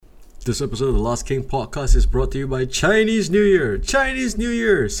This episode of the Last King podcast is brought to you by Chinese New Year. Chinese New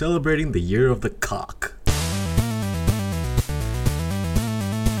Year, celebrating the year of the cock.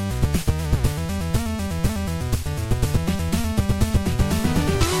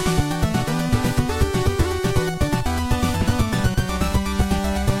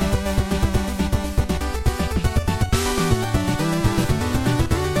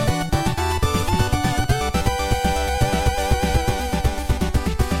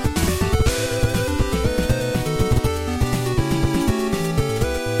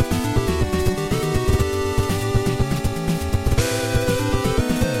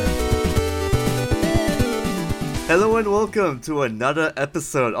 Hello and welcome to another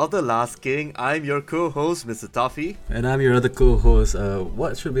episode of The Last King. I'm your co-host, Mr. Toffee. And I'm your other co-host.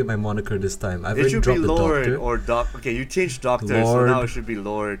 What should be my moniker this time? It should be Lord or Doc. Okay, you changed Doctor, so now it should be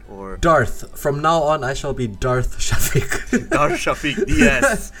Lord or... Darth. From now on, I shall be Darth Shafique. Darth Shafique,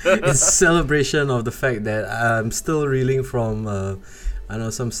 yes. In celebration of the fact that I'm still reeling from,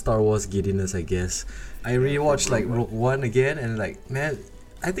 some Star Wars giddiness, I guess. I rewatched Rogue One again and man,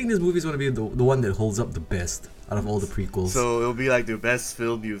 I think this movie is going to be the one that holds up the best out of all the prequels. So it'll be like the best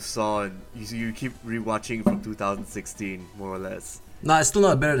film you saw and you keep rewatching from 2016, more or less. Nah, it's still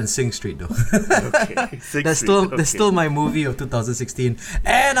not better than Sing Street though. Okay, That's still my movie of 2016.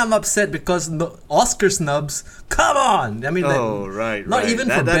 And I'm upset because Oscar snubs, come on! I mean, right. Not even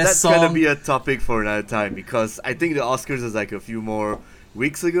for best song. That's gonna be a topic for another time because I think the Oscars is like a few more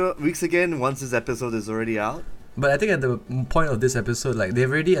weeks again once this episode is already out. But I think at the point of this episode, they've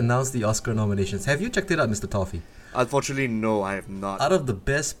already announced the Oscar nominations. Have you checked it out, Mr. Toffee? Unfortunately, no, I have not. Out of the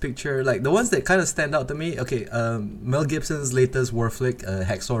best picture, the ones that kind of stand out to me, Mel Gibson's latest war flick,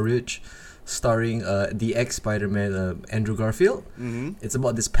 Hacksaw Ridge, starring the ex-Spider-Man, Andrew Garfield. Mm-hmm. It's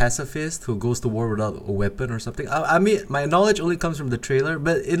about this pacifist who goes to war without a weapon or something. I mean, my knowledge only comes from the trailer,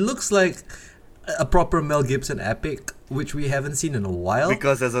 but it looks like a proper Mel Gibson epic, which we haven't seen in a while.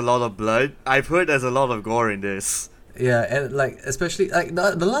 Because there's a lot of blood. I've heard there's a lot of gore in this. Yeah, and especially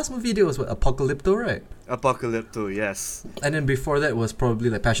the last movie he did was Apocalypto, right? Apocalypto, yes. And then before that was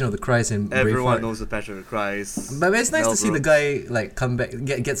probably Passion of the Christ and everyone Braveheart. Knows the Passion of the Christ. But it's nice to see the guy come back,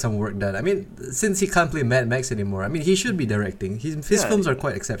 get some work done. I mean, since he can't play Mad Max anymore, I mean he should be directing. His films are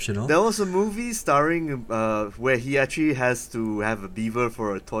quite exceptional. There was a movie starring where he actually has to have a beaver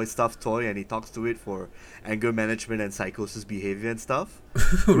for a stuffed toy, and he talks to it for anger management and psychosis behavior and stuff.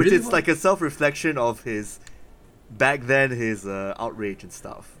 Really? Which is like a self-reflection of his outrage and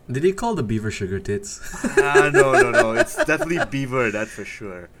stuff. Did he call the beaver sugar tits? No. It's definitely beaver, that's for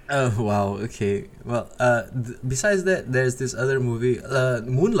sure. Oh, wow. Okay. Well, besides that, there's this other movie,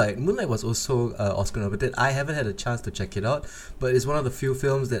 Moonlight. Moonlight was also Oscar nominated. I haven't had a chance to check it out, but it's one of the few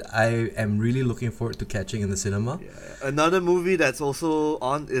films that I am really looking forward to catching in the cinema. Yeah. Another movie that's also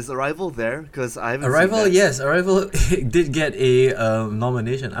on is Arrival there, because I haven't Arrival, seen that. yes. Arrival did get a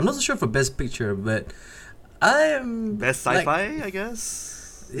nomination. I'm not so sure for Best Picture, but I'm... Best sci-fi, I guess?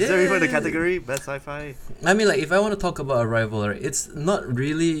 Is there even a category? Best sci-fi? I mean, if I want to talk about Arrival, it's not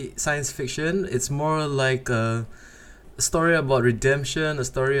really science fiction. It's more like a story about redemption, a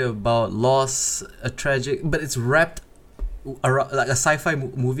story about loss, a tragic... But it's wrapped... a sci-fi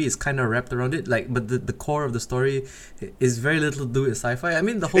movie is kind of wrapped around it. But the core of the story is very little to do with sci-fi. I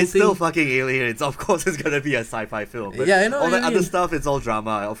mean, the whole it's thing... It's still fucking aliens. Of course it's going to be a sci-fi film. But yeah, I know. All the other stuff, it's all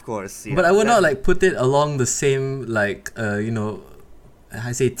drama, of course. But I would not, put it along the same,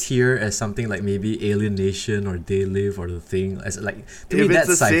 I say tier as something like maybe Alien Nation or They Live or The Thing. To me, that's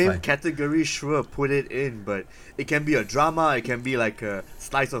the sci-fi. Same category, sure, put it in. But it can be a drama, it can be like a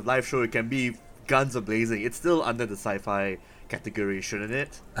slice of life show, it can be guns a-blazing. It's still under the sci-fi category, shouldn't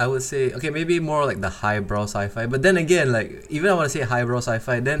it? I would say, maybe more like the highbrow sci-fi. But then again, even I want to say highbrow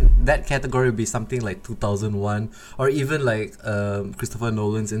sci-fi, then that category would be something like 2001 or even Christopher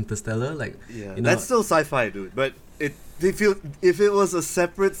Nolan's Interstellar. That's still sci-fi, dude. But if it was a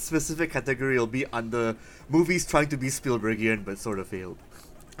separate specific category, it'll be under movies trying to be Spielbergian but sort of failed.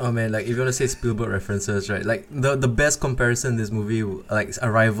 Oh man, if you want to say Spielberg references, right? The best comparison this movie,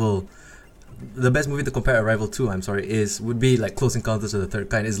 Arrival, the best movie to compare Arrival to, would be Close Encounters of the Third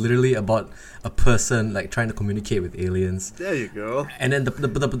Kind. It's literally about a person trying to communicate with aliens. There you go. And then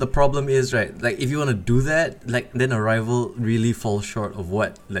the problem is, right, if you want to do that, then Arrival really falls short of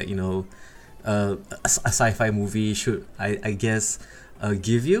what a sci-fi movie should, I guess,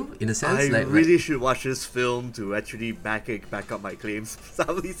 give you in a sense. I really should watch this film to actually back up my claims. I've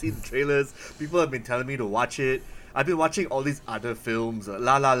only seen the trailers. People have been telling me to watch it. I've been watching all these other films,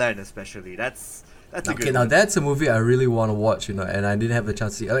 La La Land especially. That's a good Okay, now that's a movie I really want to watch, and I didn't have the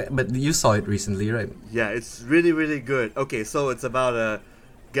chance to see. But you saw it recently, right? Yeah, it's really, really good. Okay, so it's about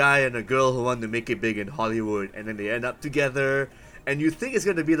guy and a girl who want to make it big in Hollywood, and then they end up together, and you think it's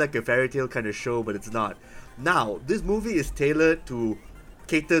going to be like a fairy tale kind of show, but it's not. Now, this movie is tailored to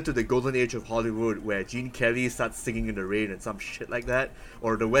cater to the golden age of Hollywood, where Gene Kelly starts singing in the rain and some shit like that,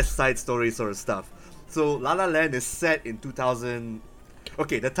 or the West Side Story sort of stuff. So La La Land is set in 2000,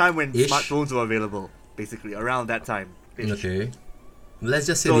 okay, the time when smartphones were available, basically, around that time. Okay. Let's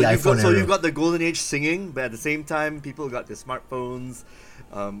just say So the iPhone era. so you've got the golden age singing, but at the same time, people got their smartphones.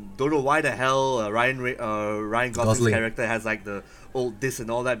 Don't know why the hell Ryan Gosling's character has like the old this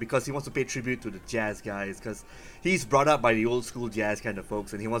and all that, because he wants to pay tribute to the jazz guys, because he's brought up by the old school jazz kind of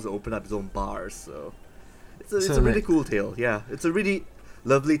folks, and he wants to open up his own bars. So it's a really cool tale. Yeah, it's a really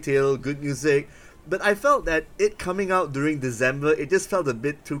lovely tale, good music. But I felt that it coming out during December, it just felt a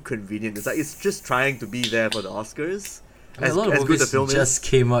bit too convenient. It's like it's just trying to be there for the Oscars. I mean, a lot of movies just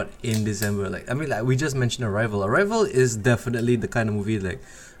came out in December. Like we just mentioned Arrival. Arrival is definitely the kind of movie like,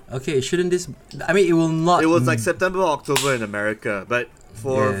 okay, shouldn't this? I mean, it will not. It was like September, October in America, but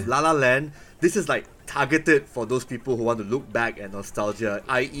for La La Land, this is like targeted for those people who want to look back at nostalgia,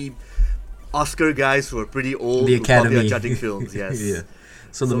 i.e., Oscar guys who are pretty old, the who Academy probably are judging films. Yes. Yeah.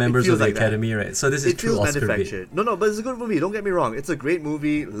 So the members of the Academy, right? So this is true Oscar bait. No, but it's a good movie. Don't get me wrong. It's a great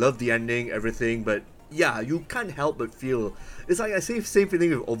movie. Love the ending, everything, but. Yeah, you can't help but feel it's like I say same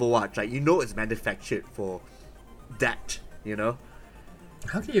feeling with Overwatch. Like it's manufactured for that.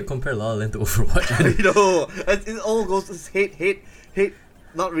 How can you compare La La Land to Overwatch? It all goes to hate.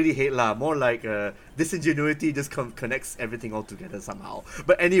 Not really hate lah. More like disingenuity just connects everything all together somehow.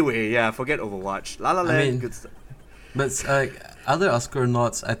 But anyway, yeah, forget Overwatch. La La Land, good stuff. But other Oscar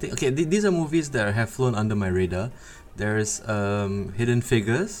nods, I think. Okay, these are movies that have flown under my radar. There's Hidden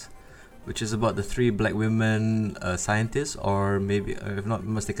Figures, which is about the 3 black women scientists, or maybe, if not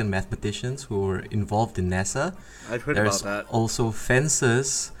mistaken, mathematicians who were involved in NASA. I've heard about that. There's also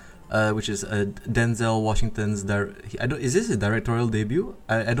Fences, which is Denzel Washington's. Is this his directorial debut?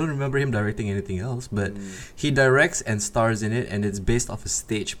 I don't remember him directing anything else, but he directs and stars in it, and it's based off a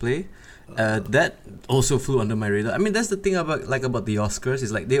stage play. That also flew under my radar. I mean, that's the thing about the Oscars,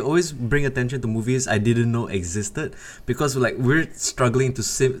 is like they always bring attention to movies I didn't know existed, because we're struggling to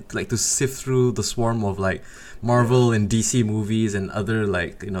sift through the swarm of Marvel and DC movies and other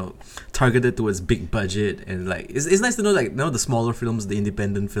targeted towards big budget, and it's nice to know the smaller films, the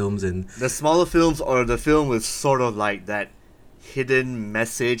independent films, and the smaller films, or the film with sort of like that hidden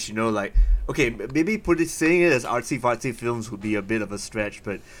message. Okay, maybe saying it as artsy-fartsy films would be a bit of a stretch,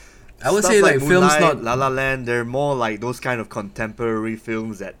 but I would say like films not La La Land, they're more like those kind of contemporary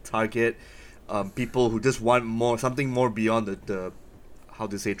films that target people who just want something more beyond the how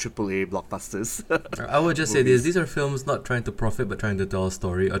to say AAA blockbusters. I would just say these are films not trying to profit but trying to tell a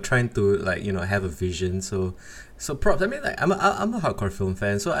story, or trying to have a vision. So props. I mean, I'm a hardcore film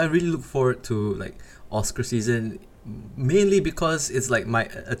fan, so I really look forward to Oscar season, mainly because it's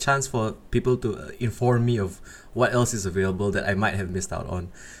a chance for people to inform me of what else is available that I might have missed out on.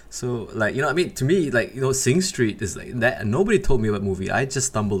 So to me, Sing Street is that nobody told me about movie. I just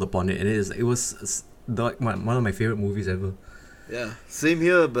stumbled upon it, and it was one of my favorite movies ever. Yeah, same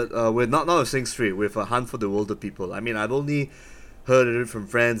here, but with not a Sing Street, with A Hunt for the Wilder People. I mean, I've only heard of it from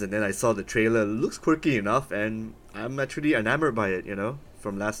friends, and then I saw the trailer. It looks quirky enough, and I'm actually enamored by it,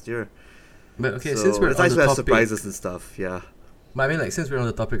 from last year. But okay, since we're on the topic, surprises and stuff, yeah. But I mean, since we're on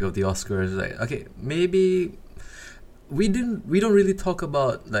the topic of the Oscars, okay, maybe we don't really talk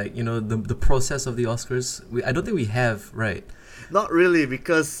about the process of the Oscars. I don't think we have, right? Not really,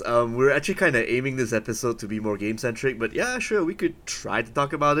 because we're actually kind of aiming this episode to be more game-centric. But yeah, sure, we could try to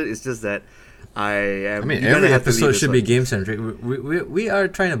talk about it. It's just that every episode should be game-centric. We are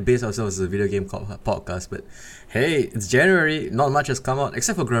trying to base ourselves as a video game podcast, but hey, it's January. Not much has come out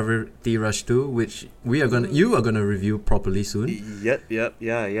except for Gravity Rush 2, which you are gonna review properly soon.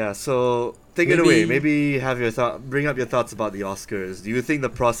 Yeah. So take it away. Maybe have bring up your thoughts about the Oscars. Do you think the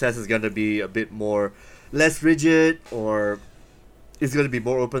process is gonna be a bit less rigid, or is it gonna be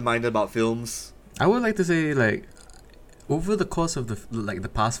more open-minded about films? I would like to say over the course of the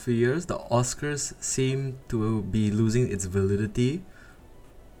past few years, the Oscars seem to be losing its validity,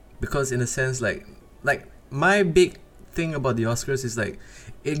 because in a sense, my big thing about the Oscars is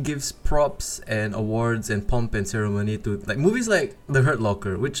it gives props and awards and pomp and ceremony to movies like The Hurt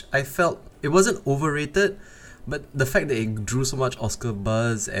Locker, which I felt it wasn't overrated, but the fact that it drew so much Oscar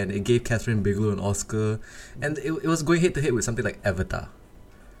buzz and it gave Catherine Bigelow an Oscar, and it was going head to head with something like Avatar.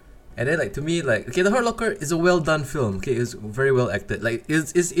 And then to me, okay, The Hurt Locker is a well done film. Okay, it's very well acted.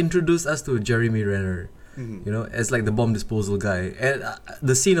 It's introduced us to Jeremy Renner. You know, as like the bomb disposal guy, and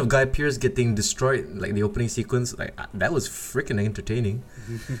the scene of Guy Pearce getting destroyed, like the opening sequence, like that was freaking entertaining.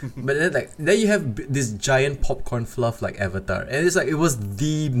 But then you have this giant popcorn fluff like Avatar, and it's like it was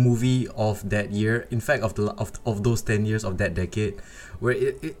the movie of that year. In fact, of those 10 years of that decade, where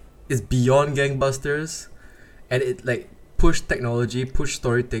it is beyond gangbusters, and it like pushed technology, pushed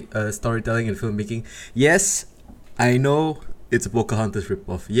storytelling and filmmaking. Yes, I know it's a Pocahontas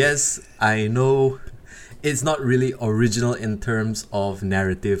ripoff. Yes, I know it's not really original in terms of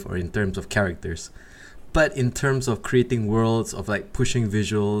narrative or in terms of characters, but in terms of creating worlds, of like pushing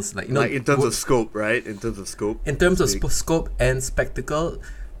visuals, like, you know, like in terms of scope, right? In terms of scope and spectacle,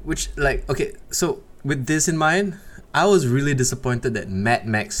 which, like, okay, so with this in mind, I was really disappointed that Mad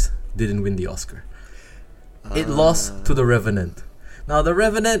Max didn't win the Oscar. It lost to The Revenant. Now, The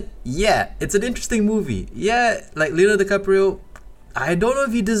Revenant, yeah, it's an interesting movie. Yeah, like Leonardo DiCaprio, I don't know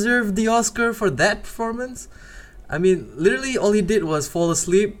if he deserved the Oscar for that performance. I mean, literally all he did was fall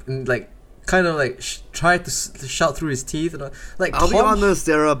asleep and like kind of like try to shout through his teeth. And like, I'll be honest,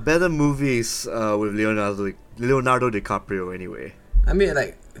 there are better movies with Leonardo DiCaprio anyway. I mean,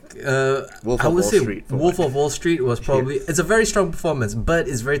 like, Wolf of Wall Street was probably it's a very strong performance, but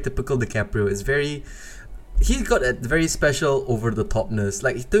it's very typical DiCaprio. It's very, he's got a very special over the topness.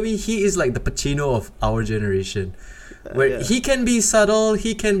 Like, to me, he is like the Pacino of our generation, where he can be subtle,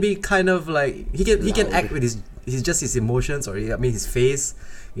 he can be kind of like he can act with his emotions, or his face,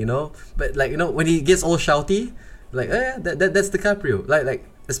 you know. But like, you know, when he gets all shouty, like that's DiCaprio. Like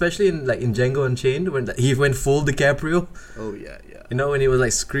especially in Django Unchained, when he went full DiCaprio. Oh yeah. You know, when he was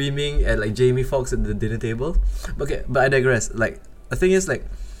like screaming at like Jamie Foxx at the dinner table. Okay, but I digress. Like, the thing is, like,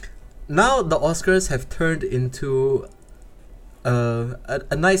 now the Oscars have turned into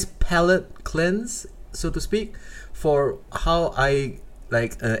a nice palate cleanse, so to speak, for how I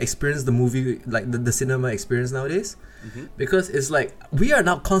experience the movie, like the cinema experience nowadays. Because it's like we are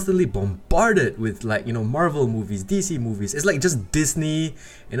now constantly bombarded with, like, you know, Marvel movies, DC movies. It's like just Disney,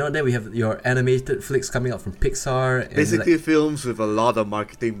 you know. Then we have your animated flicks coming out from Pixar. And basically, like, films with a lot of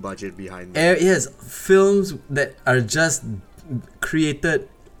marketing budget behind them. Yes, films that are just created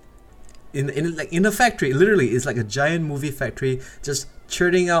in a factory. Literally, it's like a giant movie factory just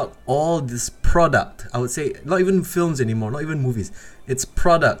churning out all this product. I would say not even films anymore, not even movies. It's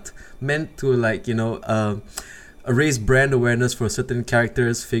product meant to, like, you know, raise brand awareness for certain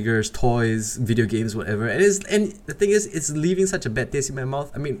characters, figures, toys, video games, whatever. And the thing is, it's leaving such a bad taste in my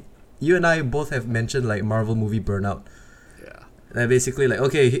mouth. I mean, you and I both have mentioned like Marvel movie burnout. And basically, like,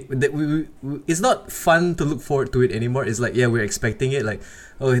 okay, we it's not fun to look forward to it anymore. It's like, yeah, we're expecting it. Like,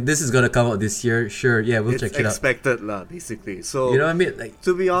 oh, this is gonna come out this year. Sure, yeah, we'll check it out. It's expected lah, basically. So, you know what I mean? Like,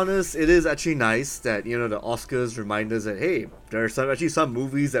 to be honest, it is actually nice that, you know, the Oscars remind us that, hey, there are some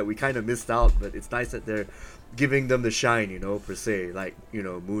movies that we kind of missed out, but it's nice that they're giving them the shine, you know, per se, like, you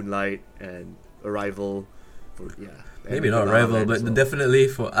know, Moonlight and Arrival. Maybe not Arrival, but definitely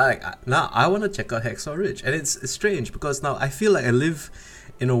for now I want to check out Hacksaw Ridge. And it's strange because now I feel like I live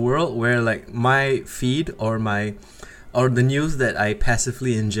in a world where, like, my feed or the news that I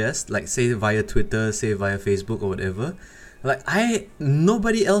passively ingest, like, say via Twitter, say via Facebook or whatever, like,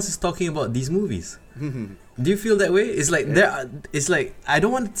 nobody else is talking about these movies. Do you feel that way? It's like it's like, I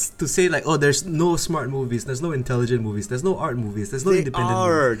don't want to say like, oh, there's no smart movies, there's no intelligent movies, there's no art movies, there's no independent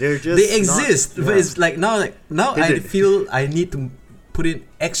movies. They exist, but it's like now I feel I need to put in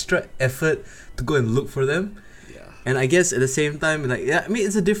extra effort to go and look for them. And I guess at the same time, like, I mean,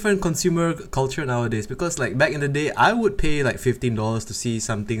 it's a different consumer culture nowadays, because like back in the day, I would pay like $15 to see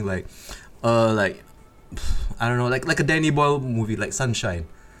something like I don't know, like a Danny Boyle movie like Sunshine.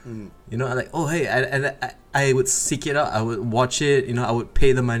 You know, like, oh, hey, I would seek it out, I would watch it, you know, I would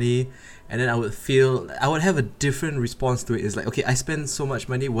pay the money, and then I would have a different response to it. It's like, okay, I spent so much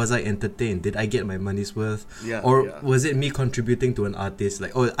money, was I entertained? Did I get my money's worth? Was it me contributing to an artist?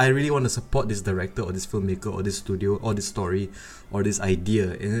 Like, oh, I really want to support this director or this filmmaker or this studio or this story or this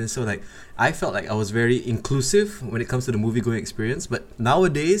idea. And so, like, I felt like I was very inclusive when it comes to the movie-going experience. But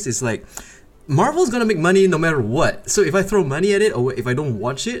nowadays, it's like, Marvel's gonna make money no matter what. So if I throw money at it, or if I don't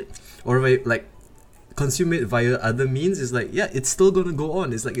watch it, or if I like consume it via other means, it's like, yeah, it's still gonna go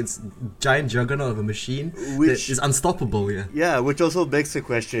on. It's like it's giant juggernaut of a machine that is unstoppable. Which also begs the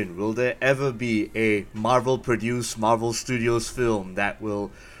question: will there ever be a Marvel-produced, Marvel Studios film that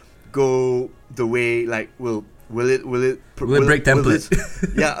will go the way, like, will it break template?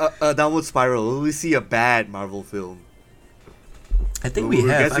 A downward spiral. Will we see a bad Marvel film? I think we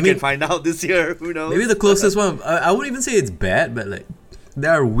have. We can find out this year. Who knows? Maybe the closest one. I wouldn't even say it's bad, but like,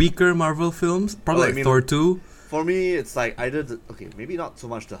 there are weaker Marvel films. Probably Thor 2. For me, it's like either maybe not so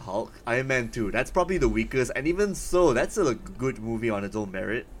much the Hulk, Iron Man 2. That's probably the weakest, and even so, that's still a good movie on its own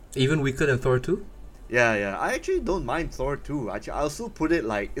merit. Even weaker than Thor 2? Yeah. I actually don't mind Thor 2. Actually, I'll still put it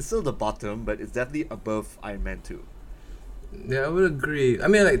like it's still the bottom, but it's definitely above Iron Man 2. Yeah, I would agree. I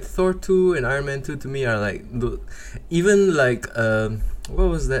mean, like Thor 2 and Iron Man 2 to me are like even like what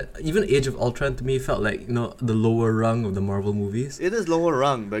was that? Even Age of Ultron to me felt like, you know, the lower rung of the Marvel movies. It is lower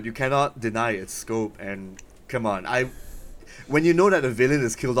rung, but you cannot deny its scope. And come on, when you know that the villain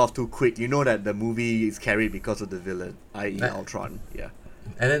is killed off too quick, you know that the movie is carried because of the villain, i.e. Ultron. Yeah.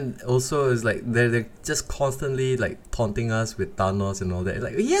 And then also is like they're just constantly like taunting us with Thanos and all that.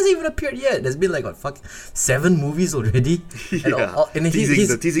 Like he hasn't even appeared yet. There's been like 7 movies already. Yeah. And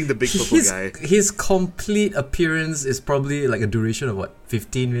teasing the big purple guy. His complete appearance is probably like a duration of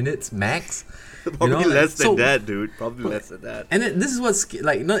 15 minutes max. Probably less than that, dude. Probably less than that. And this is what's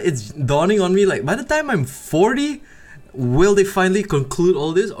like, no, it's dawning on me like by the time I'm 40, will they finally conclude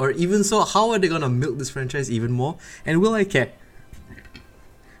all this, or even so, how are they gonna milk this franchise even more? And will I care?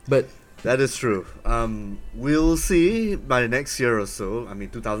 But that is true. We'll see by the next year or so. I mean,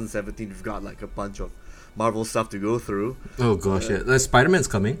 2017, we've got like a bunch of Marvel stuff to go through. Oh gosh, yeah. Spider-Man's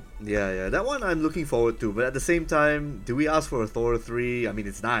coming. Yeah. That one I'm looking forward to. But at the same time, do we ask for a Thor 3? I mean,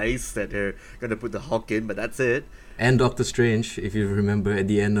 it's nice that they're gonna put the Hulk in, but that's it. And Doctor Strange, if you remember, at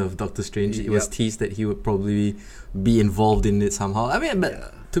the end of Doctor Strange, it was teased that he would probably be involved in it somehow. I mean,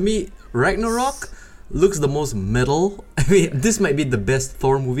 but to me, Ragnarok looks the most metal. I mean, this might be the best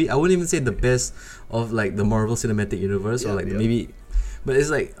Thor movie. I wouldn't even say the best of like the Marvel Cinematic Universe or like maybe, but it's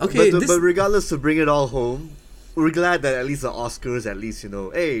like okay. But regardless, to bring it all home, we're glad that at least the Oscars, at least, you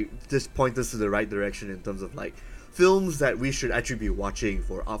know, hey, just point us to the right direction in terms of like films that we should actually be watching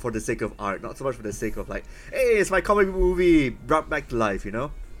for the sake of art, not so much for the sake of like, hey, it's my comic book movie brought back to life, you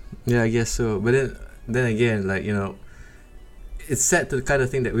know. Yeah, I guess so. But then again, like, you know, it's sad to the kind of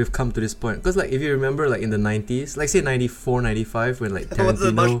thing that we've come to this point. Because, like, if you remember, like, in the 90s, like, say 94, 95, when, like, Tarantino... There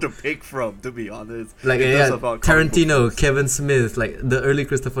wasn't much to pick from, to be honest. Like, Tarantino, Kevin Smith, like, the early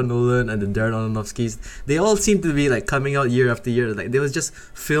Christopher Nolan and the Darren Aronofskys, they all seem to be, like, coming out year after year. Like, there was just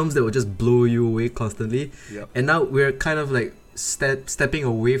films that would just blow you away constantly. Yep. And now we're kind of, like, stepping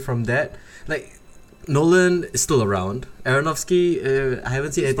away from that. Like... Nolan is still around. Aronofsky, I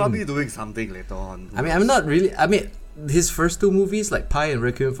haven't seen anything. He's probably doing something later on. I mean, I'm not really... I mean, his first 2 movies, like Pi and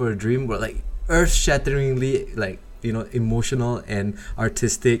Requiem for a Dream, were like earth-shatteringly, like, you know, emotional and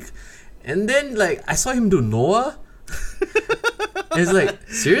artistic. And then, like, I saw him do Noah. And it's like,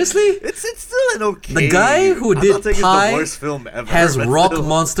 seriously? It's still an okay... The guy who did Pi the worst film ever, has rock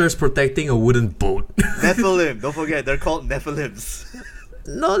monsters protecting a wooden boat. Nephilim, don't forget, they're called Nephilims.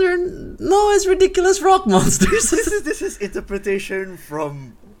 No, it's ridiculous rock monsters. This is interpretation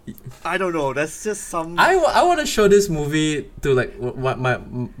from... I don't know. That's just some... I want to show this movie to like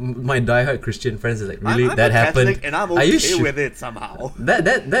my diehard Christian friends. Is like, really, I'm that a happened? Catholic and I'm okay with it somehow.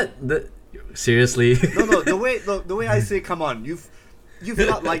 That seriously. No. The way I say, come on, you've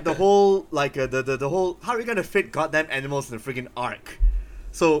got like the whole like the whole. How are you gonna fit goddamn animals in the freaking ark?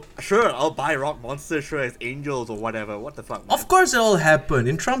 So, sure, I'll buy rock monsters, sure, as angels or whatever. What the fuck, man? Of course it all happened.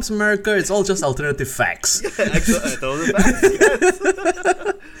 In Trump's America, it's all just alternative facts. Alternative facts,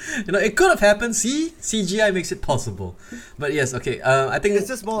 yes. You know, it could have happened. See? CGI makes it possible. But yes, okay, I think... It's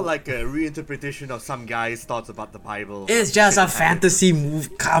just more like a reinterpretation of some guy's thoughts about the Bible. It's just a fantasy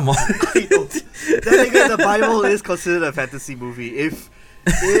movie. Come on. I know. Then again, the Bible is considered a fantasy movie. If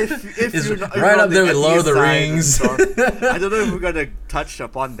it's you're right up there with Lord of the Rings. I don't know if we're gonna touch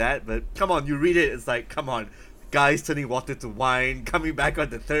upon that, but come on, you read it. It's like, come on, guys turning water to wine, coming back on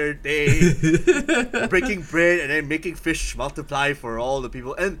the 3rd day, breaking bread, and then making fish multiply for all the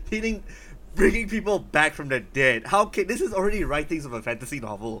people, and bringing people back from the dead. How can this is already writings of a fantasy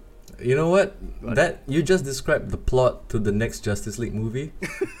novel? You know what? That you just described the plot to the next Justice League movie.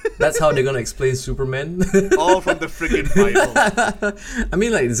 That's how they're gonna explain Superman. All from the friggin' Bible. I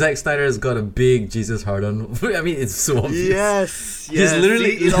mean, like, Zack Snyder has got a big Jesus heart on. I mean, it's so obvious. Yes. He's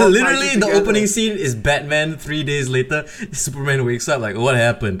literally the opening scene is Batman. 3 days later, Superman wakes up like, what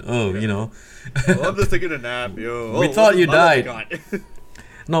happened? Oh, you know. I'm just taking a nap, yo. We thought you died.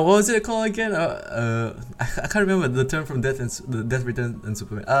 No, what was it called again? I can't remember the term from Death Return and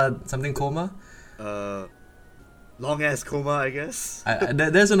Superman. Something coma. long ass coma, I guess.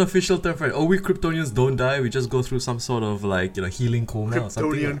 There's an official term for it. Oh, we Kryptonians don't die. We just go through some sort of like healing coma or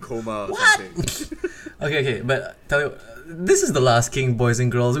something. Kryptonian coma or What? something. Okay, but tell you, this is The Last King, boys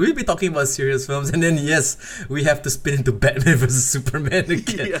and girls. We'll be talking about serious films, and then yes, we have to spin into Batman versus Superman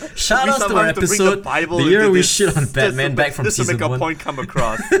again. Yeah. Shout We out to somehow our have to bring episode, the year into we this shit on Batman back from just to season make a 1. point come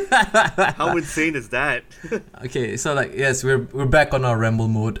across. How insane is that? Okay, so like yes, we're back on our ramble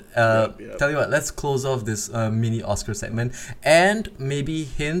mode. Yep. Tell you what, let's close off this mini Oscar segment and maybe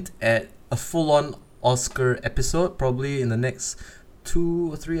hint at a full-on Oscar episode, probably in the next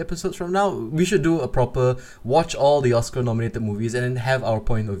 2 or 3 episodes from now. We should do a proper watch all the Oscar nominated movies and then have our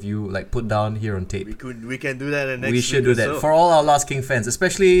point of view like put down here on tape. We can do that in next We should do that for all our Last King fans,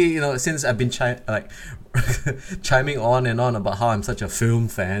 especially since I've been chiming on and on about how I'm such a film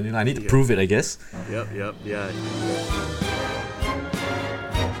fan. I need to prove it, I guess. Yep, yeah.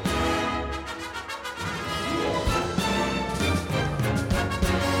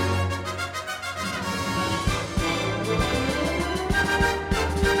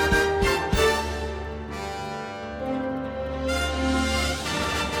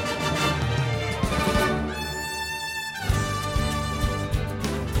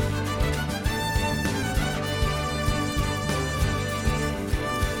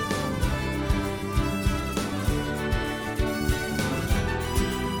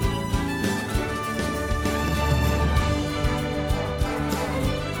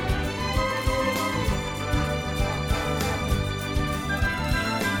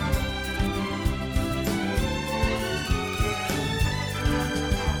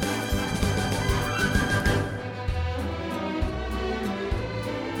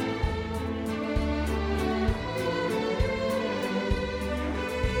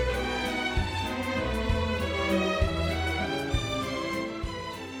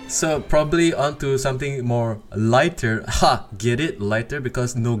 So probably onto something more lighter. Ha! Get it? Lighter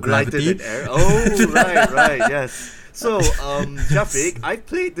because no gravity. Lighter than air. Oh, right, yes. So, Shafique, I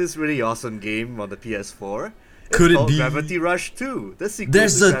played this really awesome game on the PS4. It's Could it called be? Gravity Rush 2. The sequel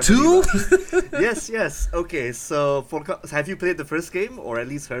There's to a Gravity 2? Rush. Yes. Okay, so have you played the first game or at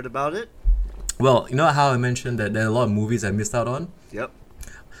least heard about it? Well, you know how I mentioned that there are a lot of movies I missed out on? Yep.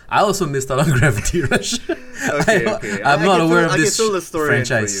 I also missed out on Gravity Rush. Okay. I'm not aware of this I can fill the story in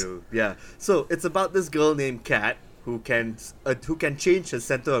franchise. for you. Yeah. So it's about this girl named Kat who can change her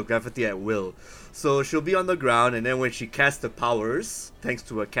center of gravity at will. So she'll be on the ground, and then when she casts her powers, thanks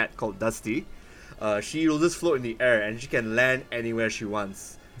to a cat called Dusty, she will just float in the air, and she can land anywhere she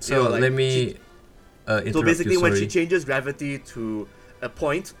wants. So let me interrupt So basically, you, when sorry. she changes gravity to a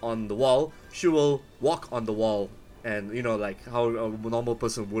point on the wall, she will walk on the wall, and like how a normal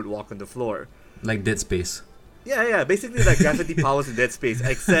person would walk on the floor. Like Dead Space. Yeah. Basically, like gravity powers in Dead Space,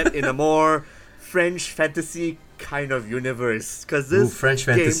 except in a more French fantasy kind of universe. Because this French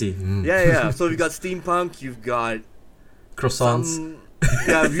game, fantasy. Yeah. So you've got steampunk, you've got Croissants.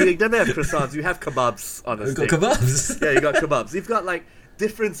 you don't have croissants. You have kebabs on a We got stick. kebabs. Yeah, you got kebabs. You've got like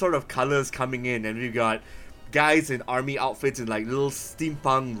different sort of colors coming in, and we've got guys in army outfits and like little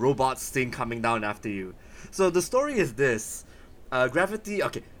steampunk robots thing coming down after you. So the story is this: gravity.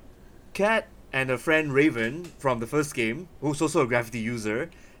 Okay, Kat and her friend Raven from the first game, who's also a gravity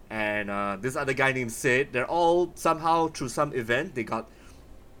user, and this other guy named Sid. They're all somehow through some event they got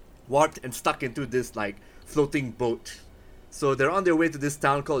warped and stuck into this like floating boat. So they're on their way to this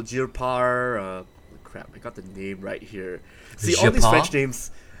town called Jirpar. Crap, I got the name right here. See, all these Jirpar? French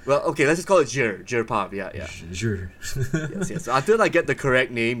names. Well, okay, let's just call it Jirpar. Yeah. Sure. Yes. So until I get the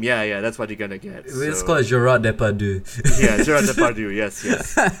correct name, yeah, that's what you're gonna get. It's So, called Gerard Depardieu. yeah, Gerard Depardieu. Yes.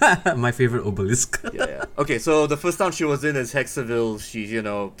 My favorite obelisk. Yeah. Okay, so the first town she was in is Hexaville.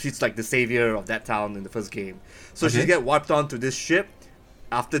 She's like the savior of that town in the first game. So she Okay. get warped onto this ship.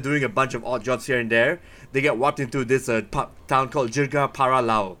 After doing a bunch of odd jobs here and there, they get warped into this town called Jirga Para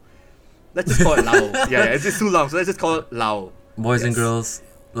Lao. Let's just call it Lao. Yeah, it's just too long, so let's just call it Lao. Boys and Yes. girls,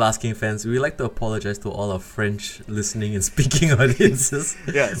 Last King fans, we like to apologize to all our French listening and speaking audiences.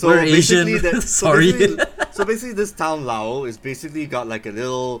 Yeah, so We're basically Asian. Sorry. So basically, this town Lao is basically got like a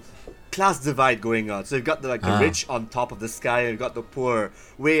little class divide going on. So you've got the rich on top of the sky, and you've got the poor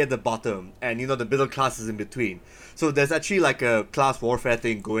way at the bottom, and the middle class is in between. So there's actually like a class warfare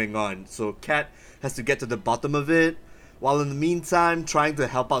thing going on. So Kat has to get to the bottom of it, while in the meantime trying to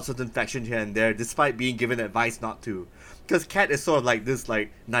help out certain factions here and there, despite being given advice not to. Because Kat is sort of like this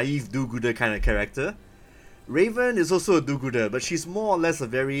like naive do-gooder kind of character. Raven is also a do-gooder, but she's more or less a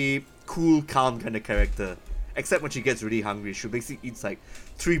very cool, calm kind of character. Except when she gets really hungry, she basically eats like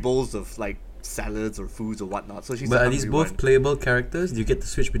 3 bowls of like salads or foods or whatnot. So she's But a are these hungry both one. playable characters? Do you get to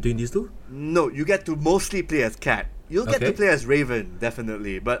switch between these two? No, you get to mostly play as Cat. You'll get to Okay. play as Raven,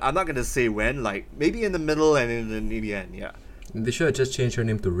 definitely, but I'm not gonna say when. Like maybe in the middle and in the end. Yeah. They should have just changed her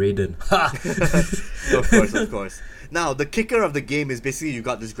name to Raiden. Ha! Of course, of course. Now, the kicker of the game is basically you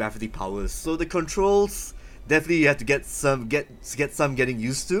got this gravity powers. So the controls, definitely you have to get some getting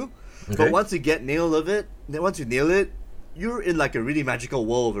used to. Okay. But once you nail it, you're in like a really magical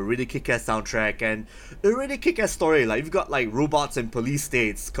world with a really kick-ass soundtrack and a really kick-ass story. Like you've got like robots and police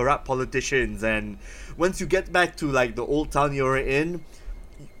states, corrupt politicians, and once you get back to like the old town you were in,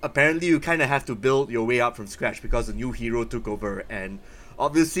 apparently you kind of have to build your way up from scratch because a new hero took over, and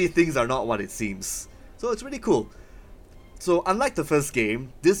obviously things are not what it seems. So it's really cool. So unlike the first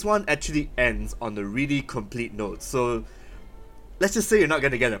game, this one actually ends on a really complete note. So let's just say you're not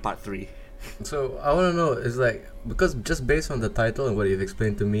gonna get a part 3. So I want to know, is like, because just based on the title and what you've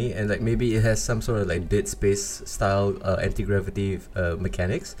explained to me, and like maybe it has some sort of like Dead Space style anti-gravity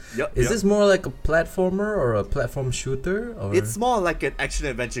mechanics. Yep, Is yep. this more like a platformer or a platform shooter? Or It's more like an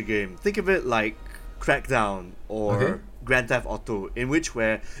action-adventure game. Think of it like Crackdown or Okay. Grand Theft Auto, in which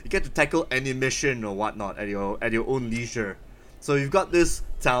where you get to tackle any mission or whatnot at your own leisure. So you've got this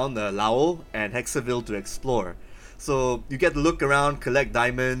town, Lao and Hexaville, to explore. So you get to look around, collect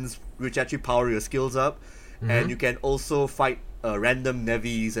diamonds, which actually power your skills up, and you can also fight random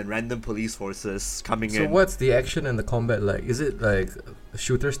navies and random police forces coming So in. what's the action and the combat like? Is it like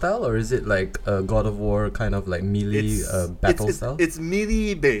shooter style, or is it like a God of War kind of like melee battle style? It's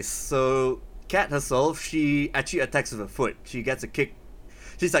melee based. So Kat herself, she actually attacks with her foot. She gets a kick.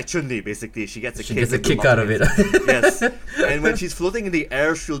 She's like Chun-Li, basically. She gets a She kick. gets a into kick out of it. Yes. And when she's floating in the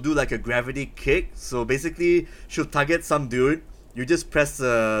air, she'll do like a gravity kick. So basically, she'll target some dude. You just press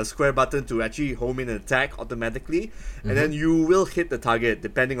the square button to actually home in an attack automatically. And then you will hit the target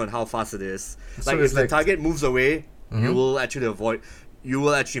depending on how fast it is. So Like it's if the like- target moves away, you will actually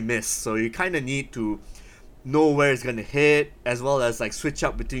miss. So you kind of need to know where it's going to hit, as well as like switch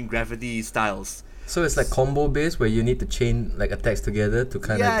up between gravity styles. So it's like combo based where you need to chain like attacks together to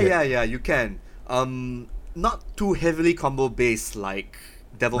kind of Yeah, you can. Not too heavily combo based like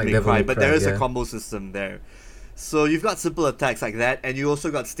Devil Like May Devil Cry, May but Cry, there is yeah. a combo system there. So you've got simple attacks like that, and you also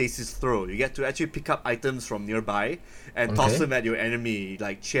got stasis throw. You get to actually pick up items from nearby and toss Okay. them at your enemy,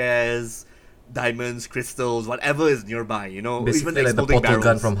 like chairs, diamonds, crystals, whatever is nearby. You know, basically even like the exploding portal gun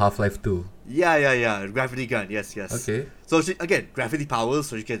barrels. from Half-Life 2. Yeah, gravity gun. Yes. Okay. So she, again, gravity powers,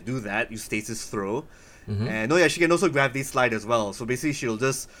 so she can do that. You stasis throw. Mm-hmm. And she can also gravity slide as well. So basically, she'll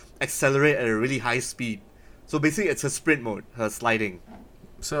just accelerate at a really high speed. So basically, it's her sprint mode, her sliding.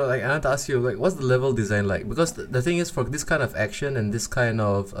 So like I want to ask you, like, what's the level design like? Because the thing is, for this kind of action and this kind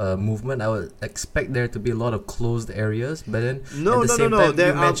of movement, I would expect there to be a lot of closed areas. But then No, at the no, same no, no, time,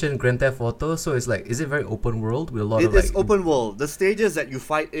 there you are- mentioned Grand Theft Auto, so it's like, is it very open world with a lot It of like? is open world. The stages that you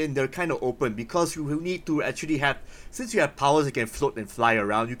fight in, they're kind of open because you need to actually have, since you have powers that can float and fly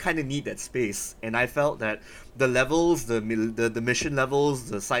around, you kind of need that space. And I felt that the levels, the mission levels,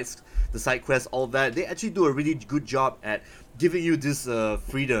 the side quests, all that, they actually do a really good job at giving you this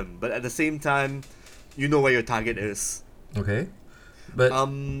freedom. But at the same time, you know where your target is. Okay, but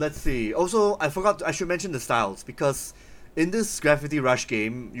Let's see. Also, I should mention the styles, because in this Gravity Rush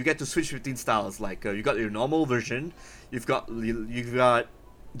game, you get to switch between styles. Like you got your normal version, you've got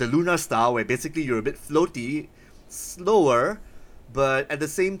the lunar style, where basically you're a bit floaty, slower, but at the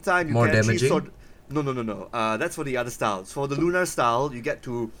same time you More can actually damaging? No. That's for the other styles. For the lunar style, you get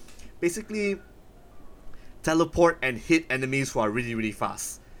to basically teleport and hit enemies who are really, really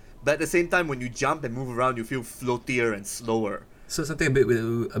fast. But at the same time, when you jump and move around, you feel floatier and slower. so something a bit with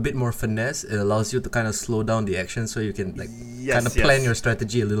a bit more finesse. It allows you to kind of slow down the action, so you can like Yes, kind of yes. plan your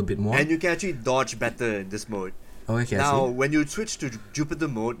strategy a little bit more. And you can actually dodge better in this mode. Oh, okay, Now, I see. when you switch to Jupiter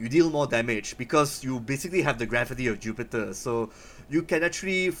mode, you deal more damage because you basically have the gravity of Jupiter. So you can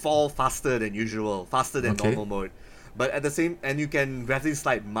actually fall faster than usual, faster than Okay. normal mode. But at the same, and you can gravity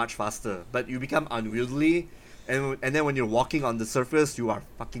slide much faster. But you become unwieldy, and then when you're walking on the surface, you are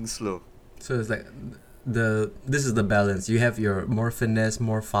fucking slow. So it's like this is the balance. You have your more finesse,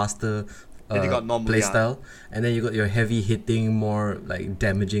 more faster And you got normal, play yeah. style, and then you got your heavy hitting, more like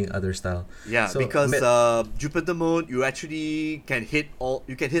damaging other style. Yeah, So, because but- Jupiter mode, you actually can hit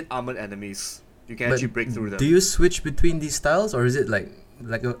armored enemies. You can but actually break through them. do you switch between these styles, or is it like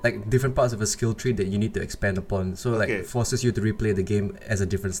different parts of a skill tree that you need to expand upon? So like Okay. it forces you to replay the game as a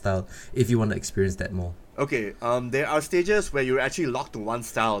different style if you want to experience that more. Okay, there are stages where you're actually locked to one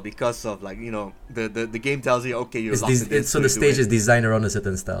style because of the game tells you, okay, you're locked to this. So the stage is designed around a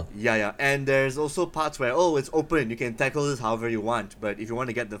certain style. Yeah. And there's also parts where, it's open, you can tackle this however you want. But if you want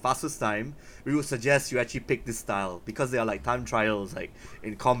to get the fastest time, we would suggest you actually pick this style because there are like time trials, like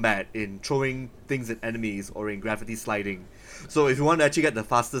in combat, in throwing things at enemies, or in gravity sliding. So if you want to actually get the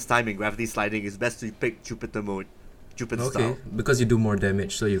fastest time in gravity sliding, it's best to pick Jupiter mode, Jupiter style. Because you do more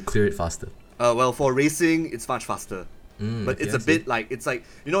damage, so you clear it faster. Well, for racing, it's much faster. But it's a bit like, it's like,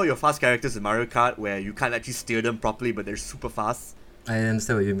 your fast characters in Mario Kart where you can't actually steer them properly, but they're super fast. I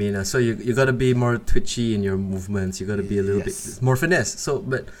understand what you mean. So you gotta be more twitchy in your movements. You gotta be a little bit more finesse. So,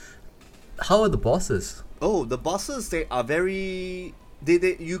 but how are the bosses? Oh, the bosses, they are very...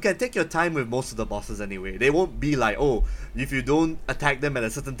 you can take your time with most of the bosses anyway. They won't be like, if you don't attack them at a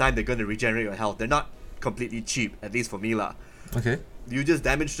certain time, they're going to regenerate your health. They're not completely cheap, at least for me lah. Okay. You just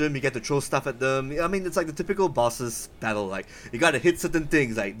damage them, you get to throw stuff at them. I mean, it's like the typical bosses battle. Like, you gotta hit certain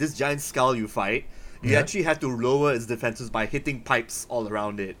things. Like, this giant skull you fight, you actually have to lower its defenses by hitting pipes all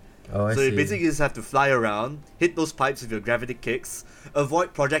around it. I see. You basically just have to fly around, hit those pipes with your gravity kicks,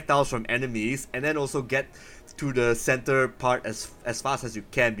 avoid projectiles from enemies, and then also get to the center part as fast as you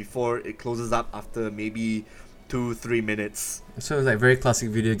can before it closes up after maybe 2-3 minutes. So it's like very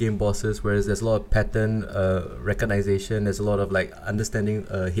classic video game bosses, whereas there's a lot of pattern recognition. There's a lot of like understanding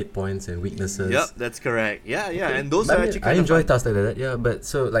hit points and weaknesses. Yep, that's correct. Yeah, okay. And those are actually I enjoy tasks like that. Yeah, but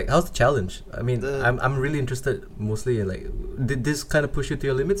so like, how's the challenge? I mean, I'm really interested mostly in like, did this kind of push you to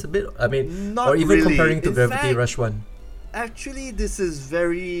your limits a bit? I mean, not or even really. comparing to In Gravity fact, Rush 1. Actually, this is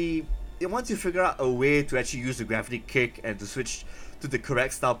very... Once you figure out a way to actually use the gravity kick and to switch to the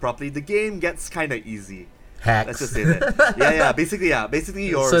correct style properly, the game gets kind of easy. Hacks. Let's just say that. Basically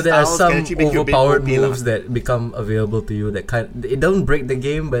your so there are styles some can actually make you a bit overpowered OP moves that become available to you that it don't break the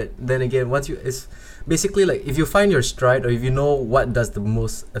game, but then again, it's basically like, if you find your stride, or if you know what does the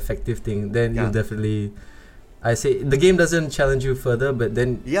most effective thing, then you'll definitely... I say the game doesn't challenge you further, but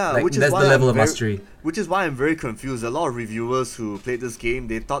then which is that's why the level of mastery. Which is why I'm very confused. A lot of reviewers who played this game,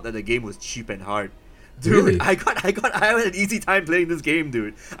 they thought that the game was cheap and hard. Dude, really? I had an easy time playing this game,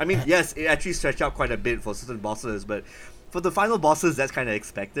 dude. I mean, yes, it actually stretched out quite a bit for certain bosses, but for the final bosses, that's kind of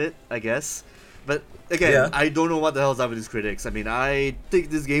expected, I guess. But again, I don't know what the hell's up with these critics. I mean, I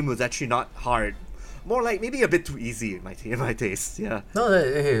think this game was actually not hard. More like maybe a bit too easy in my taste, yeah. No,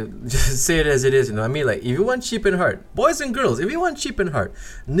 hey, just say it as it is, I mean, like, if you want cheap and hard, boys and girls, if you want cheap and hard,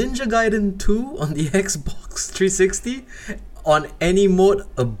 Ninja Gaiden 2 on the Xbox 360, on any mode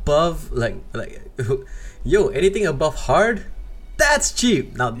above, anything above hard, that's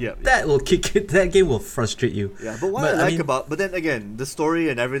cheap. Now, that will kick it, that game will frustrate you. Yeah, but but then again, the story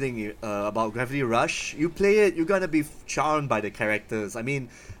and everything about Gravity Rush, you play it, you're gonna be charmed by the characters. I mean,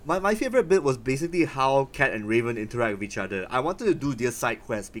 my favorite bit was basically how Cat and Raven interact with each other. I wanted to do their side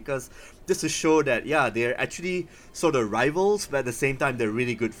quests because just to show that, they're actually sort of rivals, but at the same time, they're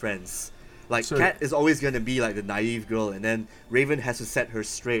really good friends. Like, Cat is always going to be like the naive girl, and then Raven has to set her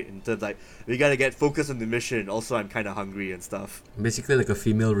straight in terms like, we gotta get focused on the mission, also I'm kind of hungry and stuff. Basically like a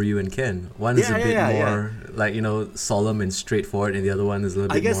female Ryu and Ken. One is a bit more like, solemn and straightforward, and the other one is a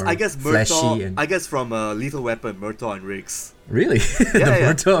little bit more flashy. I guess from Lethal Weapon, Murtaugh and Riggs. Really?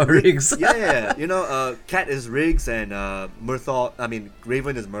 Murtaugh Riggs? Cat is Riggs and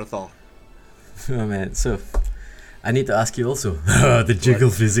Raven is Murtaugh. Oh man, so... I need to ask you also, the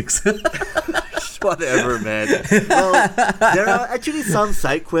jiggle physics. Whatever, man. Well, there are actually some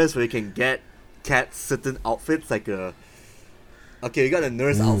side quests where you can get Cat certain outfits, like you got a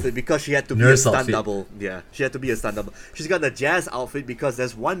nurse outfit because she had to be a stunt double. Yeah, she had to be a stunt double. She's got the jazz outfit because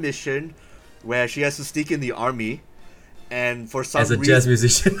there's one mission where she has to sneak in the army, and for some reason... As a jazz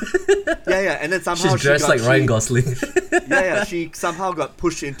musician. And then somehow she's dressed like Ryan Gosling. She somehow got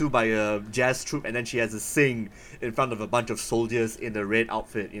pushed into by a jazz troupe, and then she has to sing in front of a bunch of soldiers in the red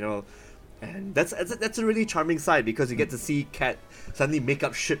outfit, and that's a really charming side because you get to see Cat suddenly make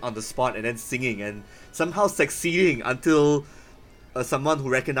up shit on the spot and then singing and somehow succeeding until someone who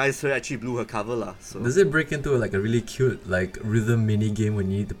recognized her actually blew her cover lah. So does it break into like a really cute like rhythm mini game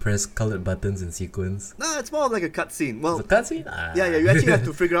when you need to press colored buttons in sequence? No, it's more like a cutscene. Well, it's a cutscene? You actually have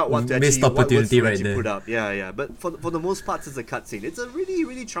to figure out what to missed opportunity right there. Put up. But for the most parts, it's a cutscene. It's a really,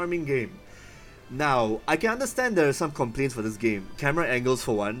 really charming game. Now, I can understand there are some complaints for this game. Camera angles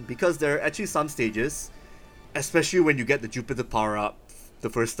for one, because there are actually some stages, especially when you get the Jupiter power-up the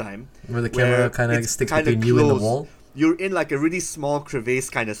first time, where the camera kind of sticks between you and the wall. You're in like a really small crevasse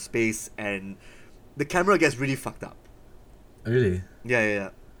kind of space, and the camera gets really fucked up. Really? Yeah.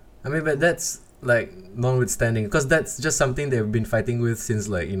 I mean, but that's like notwithstanding, because that's just something they've been fighting with since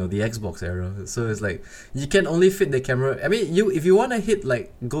like the Xbox era. So it's like you can only fit the camera. I mean, if you want to hit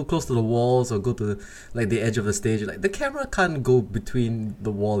like go close to the walls or go to the edge of the stage, like the camera can't go between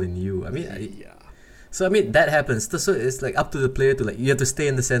the wall and you. I mean, Yeah. so I mean that happens. So it's like up to the player to like you have to stay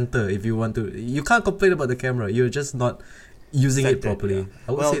in the center if you want to. You can't complain about the camera. You're just not using it properly. Yeah.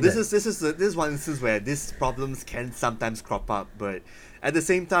 I would Well, say this that. is one instance where these problems can sometimes crop up, but at the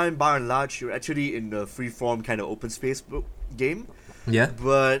same time, by and large, you're actually in the free-form kind of open space game. Yeah.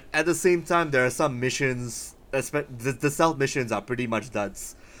 But at the same time, there are some missions. The stealth missions are pretty much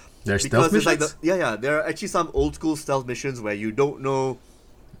duds. There's stealth It's like missions. there are actually some old school stealth missions where you don't know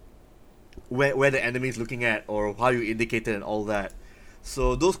where the enemy is looking at or how you indicate it and all that.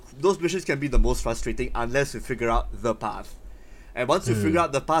 So those missions can be the most frustrating unless you figure out the path. And once you figure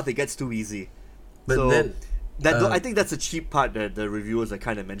out the path, it gets too easy. But so then I think that's a cheap part that the reviewers are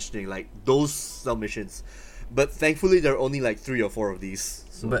kind of mentioning, like those stealth missions. But thankfully, there are only like 3 or 4 of these.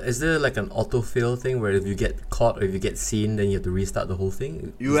 So But is there like an auto fail thing where if you get caught or if you get seen, then you have to restart the whole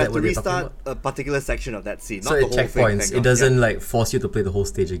thing? you Is have that to what you're talking restart about? a particular section of that scene, So not it the whole thing. checkpoints. Thank It God. doesn't like force you to play the whole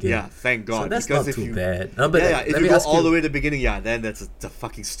stage again. Yeah, thank God. So that's because not if too you, bad. No, but if let you me go ask all you. the way to the beginning, then that's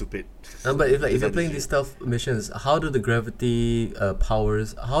fucking stupid. No, but if you're That playing is these stealth missions, how do the gravity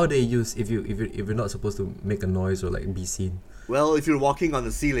powers? How are they used if you're not supposed to make a noise or like be seen? Well, if you're walking on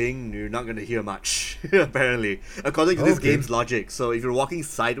the ceiling, you're not going to hear much, apparently, according to this Okay. game's logic. So if you're walking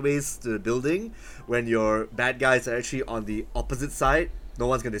sideways to the building, when your bad guys are actually on the opposite side, no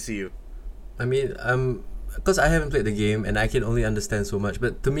one's going to see you. I mean, because I haven't played the game and I can only understand so much.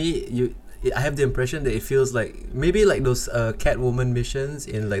 But to me, I have the impression that it feels like maybe like those Catwoman missions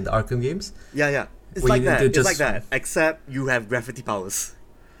in like the Arkham games. Yeah. It's Well, like you need that. to It's just- like that. Except you have gravity powers.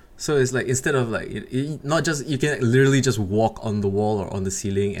 So it's like instead of like not just you can literally just walk on the wall or on the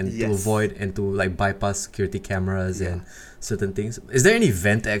ceiling and to Yes. avoid and to like bypass security cameras Yeah. and certain things. Is there any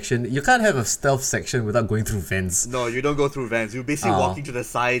vent action? You can't have a stealth section without going through vents. No, you don't go through vents. You're basically Oh. walking to the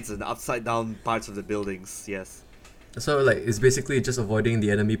sides and upside down parts of the buildings. Yes. So like it's basically just avoiding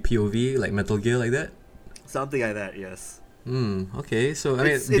the enemy POV like Metal Gear like that. Something like that, yes. Okay. So I mean,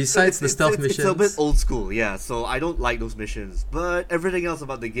 It's- besides the stealth it's missions, a bit old school, yeah. So I don't like those missions, but everything else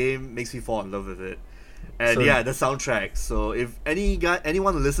about the game makes me fall in love with it. And So- yeah, the soundtrack. So if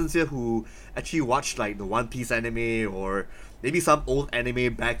anyone who listens here who actually watched like the One Piece anime or maybe some old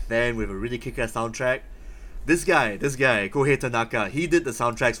anime back then with a really kick-ass soundtrack, this guy, Kohei Tanaka, he did the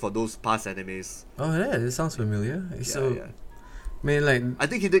soundtracks for those past animes. oh yeah, this sounds familiar. So Yeah. I mean, like, I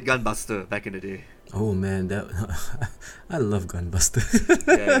think he did Gunbuster back in the day. oh man, that I love Gunbuster.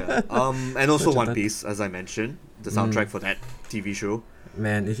 Yeah. And also Such a One bad- Piece, as I mentioned, the soundtrack for that TV show.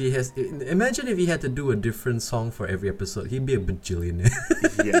 Man, if he has, imagine if he had to do a different song for every episode, he'd be a bajillionaire.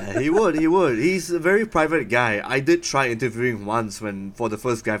 Yeah, he would. He's a very private guy. I did try interviewing once for the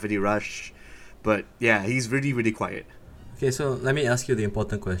first Gravity Rush, but yeah, he's really, really quiet. Okay, so let me ask you the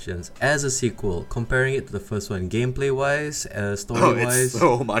important questions. As a sequel, comparing it to the first one, gameplay-wise, story-wise, it's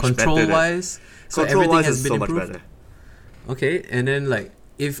so much better. control-wise, so everything Control-wise has is been so much improved. better. Okay, and then like,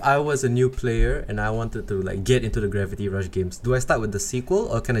 if I was a new player and I wanted to like get into the Gravity Rush games, do I start with the sequel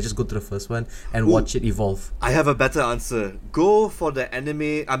or can I just go to the first one and watch it evolve? I have a better answer. Go for the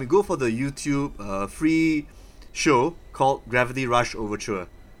go for the YouTube free show called Gravity Rush Overture.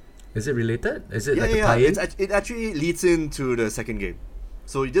 Is it related? Is it Yeah, like a yeah. tie-in? It actually leads into the second game.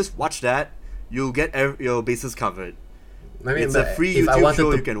 So you just watch that, you'll get your bases covered. I mean, It's a but free if I YouTube wanted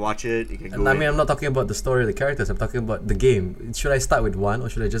show, to, you can watch it, you can go I in. mean, I'm not talking about the story or the characters. I'm talking about the game. Should I start with one or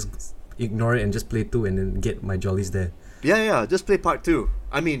should I just ignore it and just play two and then get my jollies there? Yeah, just play part 2.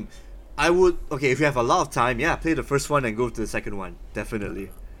 I mean, I would... Okay, if you have a lot of time, yeah, play the first one and go to the second one.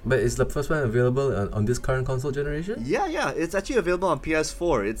 Definitely. But is the first one available on this current console generation? Yeah, it's actually available on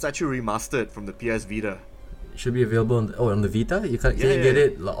PS4. It's actually remastered from the PS Vita. Should be available on the Vita? You can Yeah, you get yeah.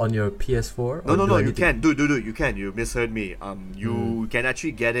 it on your PS4? No, you can. Dude, you can. You misheard me. You can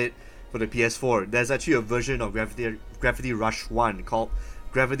actually get it for the PS4. There's actually a version of Gravity Rush 1 called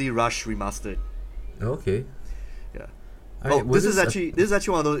Gravity Rush Remastered. Okay. Yeah. Alright, was this is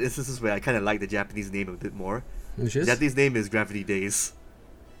actually one of those instances where I kind of like the Japanese name a bit more. which is Japanese name is Gravity Daze.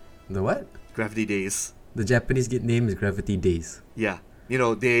 the what? Gravity Daze. The Japanese name is Gravity Daze. Yeah. You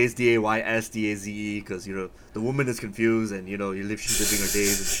know, Daze, Days, Daze, because, you know, the woman is confused and, you know, she's living her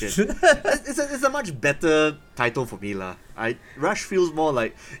days and shit. It's a much better title for me, lah. Rush feels more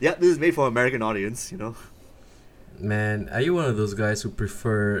like, yeah, this is made for American audience, you know. Man, are you one of those guys who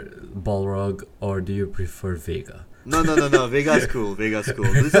prefer Balrog or do you prefer Vega? No. Vega's cool.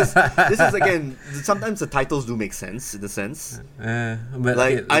 This is again. Sometimes the titles do make sense in a sense. But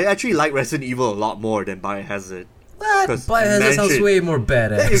Like okay, I actually like Resident Evil a lot more than Biohazard. what? 'Cause Biohazard sounds Mansion- way more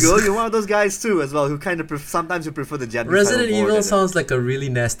badass. There you go. You're one of those guys too, as well, who kind of sometimes you prefer the Japanese. Resident title more Evil than sounds like a really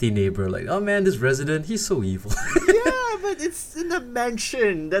nasty neighbor. Like, oh man, this Resident, he's so evil. Yeah, but it's in a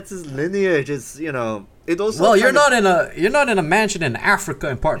mansion. That's his lineage. It's It also. Well, you're kind of- not in a mansion in Africa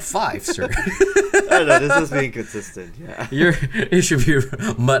in part 5, sir. I don't know. This is being consistent. Yeah. It should be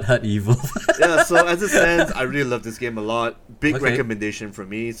Mud Hut evil. Yeah. So as it stands, I really love this game a lot. Big Okay. recommendation from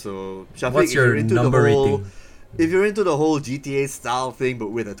me. So Shafique, What's if you're your into number the whole, rating? if you're into the whole GTA style thing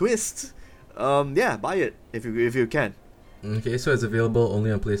but with a twist, yeah, buy it if you can. Okay, so it's available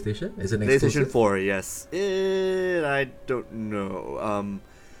only on PlayStation? Is it an PlayStation exclusive? 4, yes. I don't know.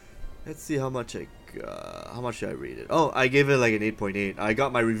 Let's see how much did I rate it? Oh, I gave it like an 8.8. I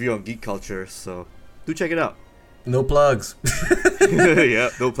got my review on Geek Culture, so do check it out. No plugs. Yeah,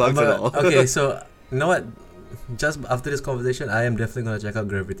 no plugs at all. Okay, so you know what? Just after this conversation, I am definitely gonna check out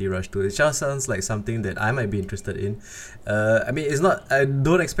Gravity Rush 2. It just sounds like something that I might be interested in. I mean, it's not. I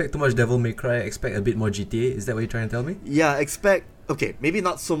don't expect too much Devil May Cry. I expect a bit more GTA. Is that what you're trying to tell me? Yeah, okay, maybe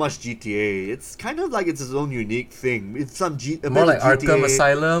not so much GTA. It's kind of like it's its own unique thing. It's a More bit like of Arkham GTA.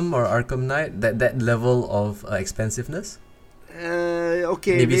 Asylum or Arkham Knight. That level of expensiveness.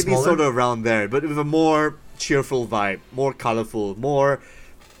 Okay, Maybe maybe smaller? sort of around there, but with a more cheerful vibe, more colorful, more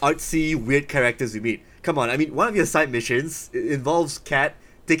artsy, weird characters you meet. Come on, I mean, one of your side missions involves Cat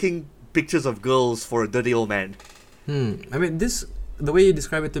taking pictures of girls for a dirty old man. I mean, the way you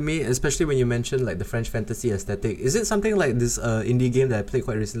describe it to me, especially when you mention like the French fantasy aesthetic, is it something like this indie game that I played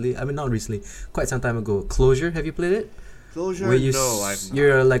quite recently? I mean, not recently, quite some time ago. Closure, have you played it? Closure? Where you No, I've not.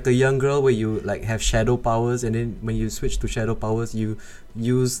 you're like a young girl where you like have shadow powers, and then when you switch to shadow powers, you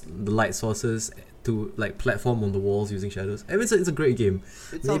use the light sources to like platform on the walls using shadows. I mean, it's a great game.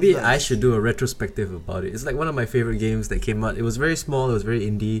 It sounds Maybe I nice. should do a retrospective about it. It's like one of my favorite games that came out. It was very small. It was very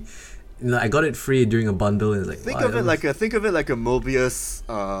indie. I got it free during a bundle, and it's like Think wow, of it like a Mobius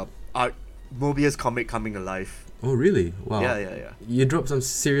Mobius comic coming alive. oh really? Wow. Yeah. You dropped some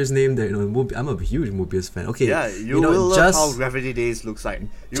serious name there. I'm a huge Mobius fan. Okay. Yeah, you will love how Gravity Days looks like.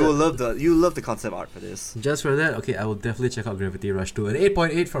 You love the concept art for this. Just for that, okay, I will definitely check out Gravity Rush 2. An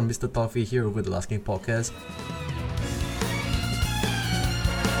 8.8 from Mr. Toffee here over the Last Game Podcast.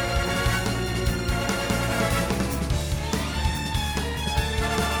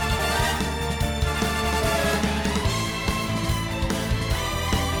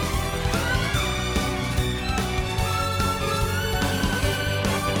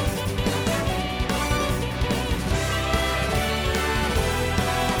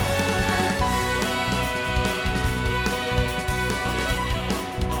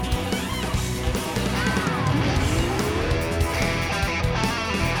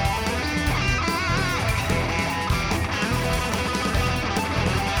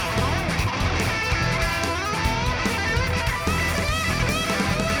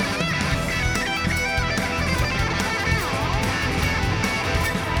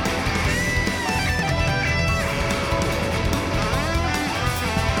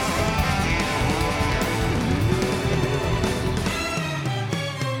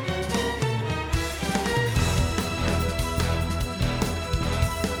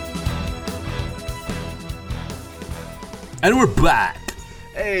 And we're back.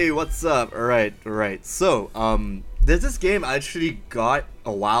 Hey, what's up? Alright. So, there's this game I actually got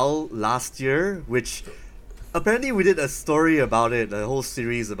a while last year, which apparently we did a story about it, a whole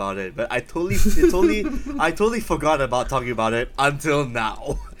series about it, but I totally forgot about talking about it until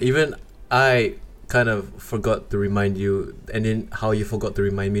now. Even I kind of forgot to remind you, and then how you forgot to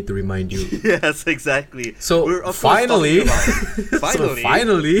remind me to remind you. Yes, exactly. So We're, of course, finally, talking about-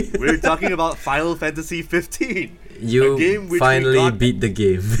 finally, we're talking about Final Fantasy 15. you a game which we finally got- beat the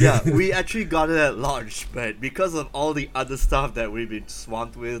game. Yeah, we actually got it at launch, but because of all the other stuff that we've been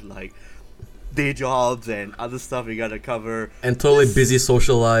swamped with, like day jobs and other stuff we gotta cover. And totally busy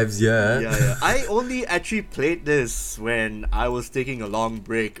social lives, yeah. Yeah. I only actually played this when I was taking a long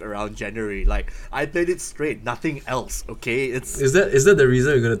break around January. Like, I played it straight, nothing else, okay? It's... Is that the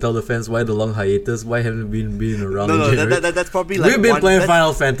reason you're gonna tell the fans why the long hiatus? Why haven't we been around? No, in January? that's probably like... We've been playing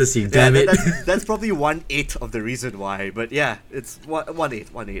Final Fantasy, damn it. That's probably 1/8 of the reason why. But yeah, it's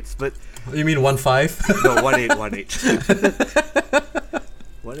 1/8. But You mean 1.5? no, 1/8.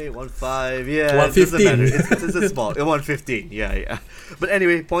 1815, yeah. 115. It doesn't matter. It's small. 115, yeah. But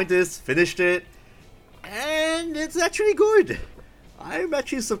anyway, point is, finished it, and it's actually good. I'm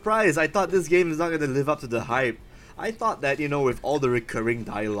actually surprised. I thought this game is not going to live up to the hype. I thought that, with all the recurring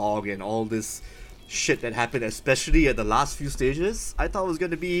dialogue and all this shit that happened, especially at the last few stages, I thought was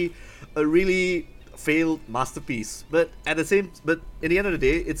going to be a really failed masterpiece. But in the end of the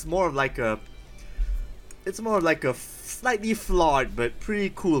day, it's more of like a slightly flawed but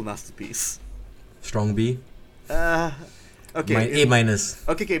pretty cool masterpiece. Strong B. Okay. A minus.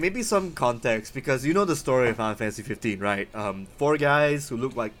 Okay, maybe some context, because you know the story of Final Fantasy 15, right? 4 guys who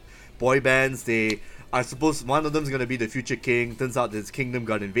look like boy bands. They are supposed, one of them is gonna be the future king. Turns out his kingdom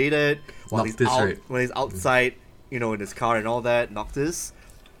got invaded while when he's outside, in his car and all that, Noctis.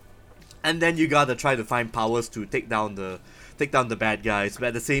 And then you gotta try to find powers to take down the bad guys, but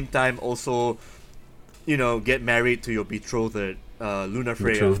at the same time also, get married to your betrothed, Luna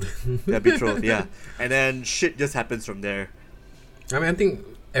Freya. Betrothed, yeah. And then shit just happens from there. I think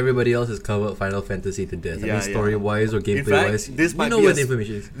everybody else has covered Final Fantasy to death. Story-wise or gameplay-wise, this might know be where the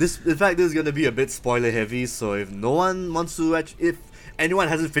information is. In fact, this is going to be a bit spoiler-heavy, so if no one wants to... if anyone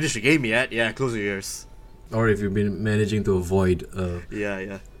hasn't finished the game yet, close your ears. Or if you've been managing to avoid... all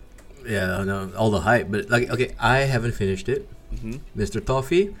the hype. But, I haven't finished it. Mr.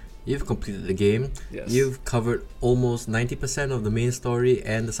 Toffee, you've completed the game. Yes. You've covered almost 90% of the main story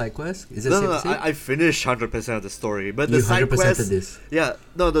and the side quest. Is that safe to say? I finished 100% of the story, but you the side 100% quest... of this. Yeah,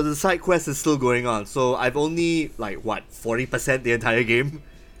 no, the side quest is still going on, so I've only, 40% the entire game?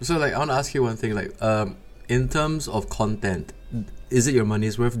 So, I want to ask you one thing, in terms of content, is it your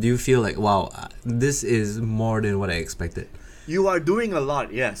money's worth? Do you feel wow, this is more than what I expected? You are doing a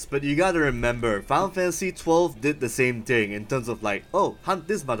lot, yes, but you gotta remember, Final Fantasy 12 did the same thing in terms of hunt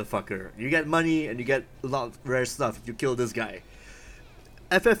this motherfucker. You get money and you get a lot of rare stuff if you kill this guy.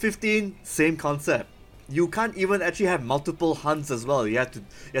 FF15, same concept. You can't even actually have multiple hunts as well. You have to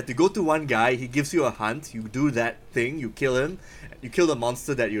go to one guy, he gives you a hunt, you do that thing, you kill him, you kill the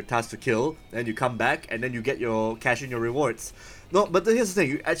monster that you're tasked to kill, and you come back and then you get your cash in your rewards. No, but here's the thing,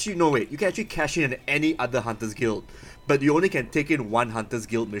 you can actually cash in any other Hunter's Guild. But you only can take in one Hunter's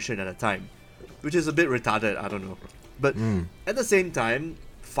Guild mission at a time, which is a bit retarded, I don't know. But at the same time,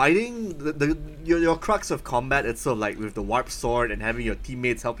 fighting your crux of combat itself, with the warp sword and having your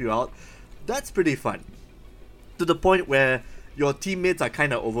teammates help you out, that's pretty fun. To the point where your teammates are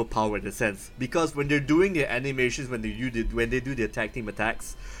kind of overpowered in a sense, because when they're doing their animations, when they do their tag team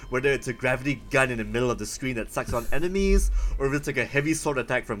attacks, whether it's a gravity gun in the middle of the screen that sucks on enemies, or if it's a heavy sword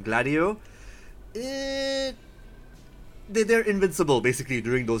attack from Gladio, they're invincible basically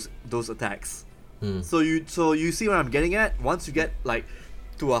during those attacks. So you see what I'm getting at? Once you get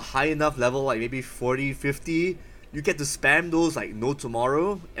to a high enough level, maybe 40, 50, you get to spam those no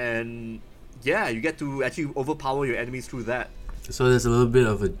tomorrow, and you get to actually overpower your enemies through that. So there's a little bit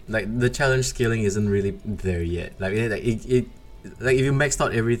of the challenge scaling isn't really there yet. If you maxed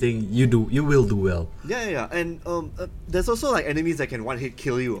out everything, you will do well. Yeah, and there's also enemies that can one hit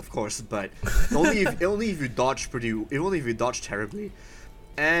kill you, of course, but only if you dodge terribly.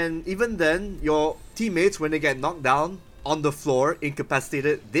 And even then, your teammates, when they get knocked down on the floor,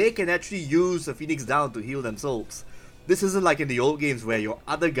 incapacitated, they can actually use the Phoenix Down to heal themselves. This isn't like in the old games where your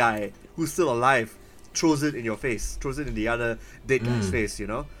other guy who's still alive throws it in your face, throws it in the other dead guy's face,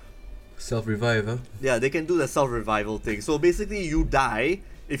 Self-revive, huh? Yeah, they can do the self-revival thing. So basically, you die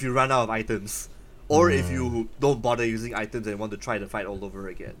if you run out of items, or if you don't bother using items and want to try the fight all over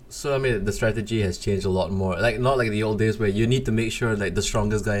again. So the strategy has changed a lot more. Not like the old days where you need to make sure the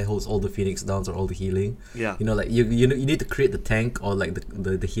strongest guy holds all the Phoenix Downs or all the healing. Yeah. You need to create the tank or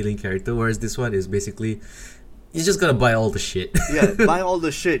the healing character. Whereas this one is basically, you just gotta buy all the shit. Yeah, buy all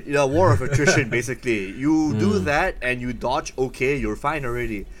the shit. War of attrition basically. You do that and you dodge. Okay, you're fine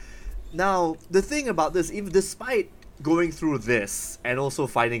already. Now the thing about this, even despite going through this and also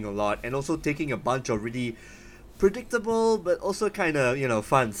fighting a lot and also taking a bunch of really predictable but also kind of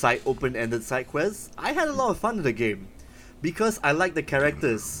fun open-ended side quests, I had a lot of fun in the game because I like the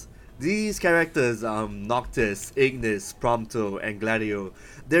characters. These characters, Noctis, Ignis, Prompto, and Gladio,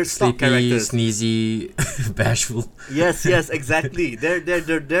 they're stock characters. Sneezy, bashful. Yes, exactly. They're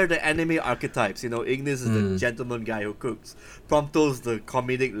the anime archetypes. Ignis is the gentleman guy who cooks. Prompto's the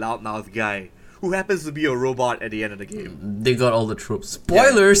comedic loudmouth guy who happens to be a robot at the end of the game. They got all the tropes.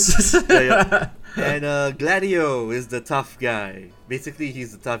 Spoilers! Yeah. And Gladio is the tough guy. Basically,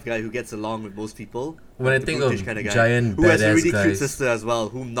 he's the tough guy who gets along with most people. When I think of kind of guy, giant who has a badass really guys, cute sister as well,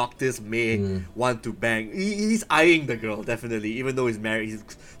 whom Noctis may want to bang. He's eyeing the girl, definitely, even though he's married. He's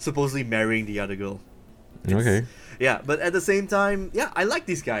supposedly marrying the other girl. Okay. Yeah, but at the same time, I like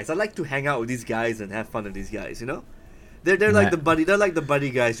these guys. I like to hang out with these guys and have fun with these guys, They're like the buddy. They're like the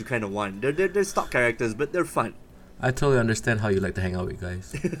buddy guys you kind of want. They're stock characters, but they're fun. I totally understand how you like to hang out with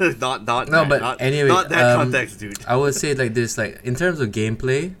guys. Not that context, dude. I would say this, in terms of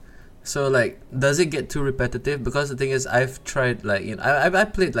gameplay, So like, does it get too repetitive? Because the thing is, I've tried like I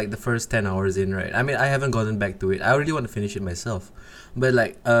played like the first 10 hours in, right? I mean, I haven't gotten back to it. I really want to finish it myself, but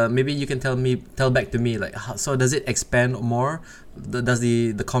like maybe you can tell back to me like so does it expand more? Does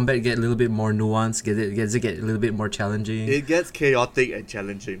the combat get a little bit more nuanced? Does it get a little bit more challenging? It gets chaotic and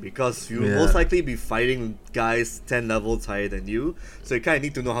challenging because you will most likely be fighting guys 10 levels higher than you. So you kind of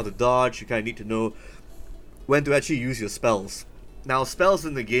need to know how to dodge. You kind of need to know when to actually use your spells. Now, spells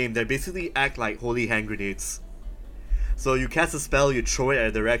in the game, they basically act like holy hand grenades. So you cast a spell, you throw it at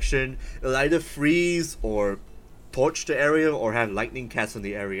a direction, it'll either freeze or torch the area or have lightning cast on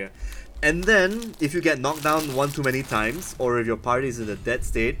the area. And then, if you get knocked down one too many times, or if your party is in a dead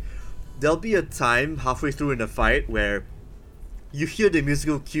state, there'll be a time halfway through in the fight where you hear the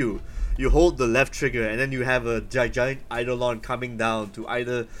musical cue. You hold the left trigger and then you have a giant eidolon coming down to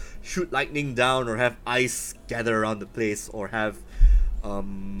either shoot lightning down or have ice gather around the place or have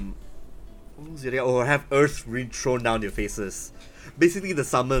earth thrown down your faces. Basically the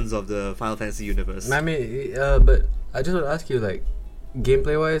summons of the Final Fantasy universe. I mean, but I just want to ask you, like,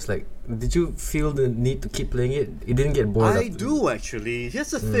 gameplay wise, like, did you feel the need to keep playing it? It didn't get bored? I do actually.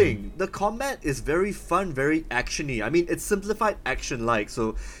 Here's the thing. The combat is very fun, very actiony. I mean, it's simplified action-like.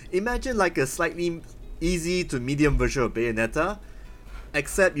 So imagine like a slightly easy to medium version of Bayonetta,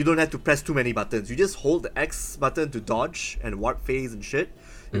 except you don't have to press too many buttons. You just hold the X button to dodge and warp phase and shit.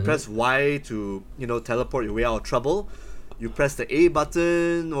 You press Y to, teleport your way out of trouble. You press the A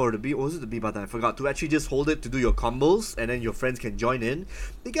button or the B, or was it the B button? I forgot. To actually just hold it to do your combos, and then your friends can join in.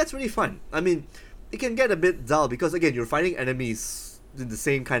 It gets really fun. I mean, it can get a bit dull because again, you're fighting enemies in the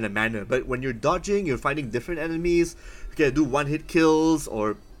same kind of manner. But when you're dodging, you're fighting different enemies. You can do one-hit kills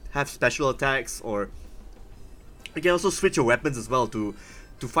or have special attacks, or you can also switch your weapons as well to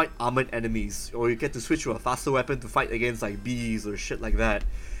fight armored enemies, or you get to switch to a faster weapon to fight against like bees or shit like that.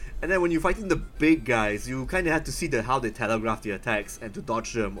 And then when you're fighting the big guys, you kind of have to see how they telegraph the attacks and to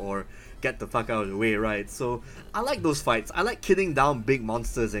dodge them or get the fuck out of the way, right? So I like those fights. I like killing down big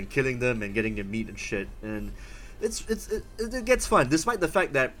monsters and killing them and getting their meat and shit. And it gets fun, despite the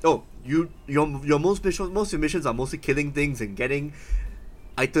fact that your most of your missions are mostly killing things and getting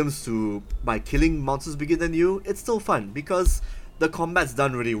items by killing monsters bigger than you. It's still fun because the combat's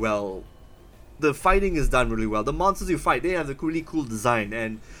done really well. The fighting is done really well. The monsters you fight, they have a really cool design,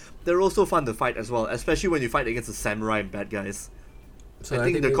 and they're also fun to fight as well, especially when you fight against the samurai and bad guys. So I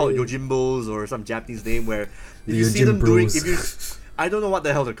think they're called Yojimbos or some Japanese name where if you see them doing, I don't know what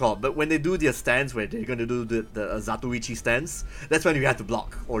the hell they're called, but when they do their stance where they're going to do the Zatoichi stance, that's when you have to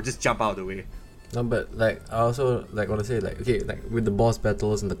block or just jump out of the way. No, but like I also like want to say like okay, like with the boss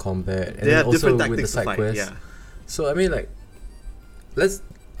battles and the combat, and they have also different tactics with the side to fight, quests. yeah. So I mean, like, let's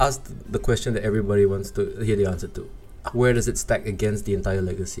ask the question that everybody wants to hear the answer to. Where does it stack against the entire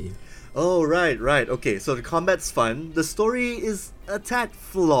legacy? Oh, right. Okay, so the combat's fun. The story is a tad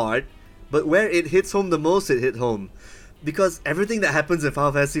flawed, but where it hits home the most, it hit home. Because everything that happens in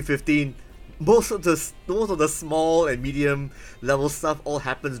Final Fantasy 15, most of the small and medium level stuff all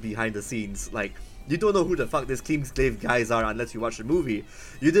happens behind the scenes. Like, you don't know who the fuck these Kingsglaive guys are unless you watch the movie.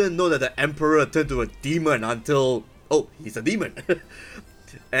 You didn't know that the Emperor turned to a demon until, oh, he's a demon.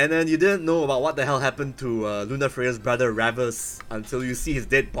 And then you didn't know about what the hell happened to Luna Freya's brother Ravus until you see his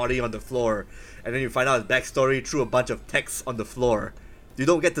dead body on the floor. And then you find out his backstory through a bunch of texts on the floor. You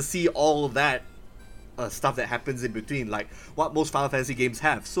don't get to see all of that stuff that happens in between, like what most Final Fantasy games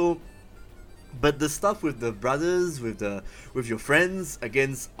have. So, but the stuff with the brothers, with your friends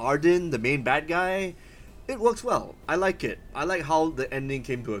against Arden, the main bad guy, it works well. I like it. I like how the ending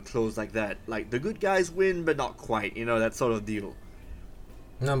came to a close like that. Like, the good guys win, but not quite, that sort of deal.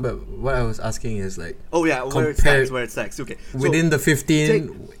 No, but what I was asking is like... Oh yeah, where it stacks. Okay. Within the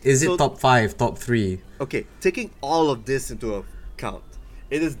 15, is it top 5, top 3? Okay, taking all of this into account,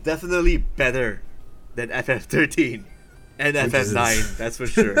 it is definitely better than FF13 and FF9, that's for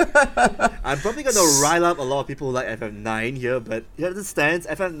sure. I'm probably going to rile up a lot of people who like FF9 here, but here it stands.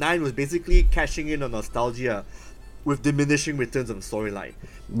 FF9 was basically cashing in on nostalgia with diminishing returns of the storyline.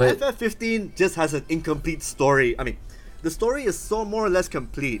 But FF15 just has an incomplete story. I mean, the story is so more or less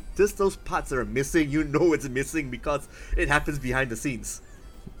complete. Just those parts that are missing, it's missing because it happens behind the scenes.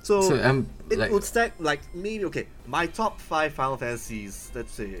 So it would stack like maybe, okay, my top 5 Final Fantasies,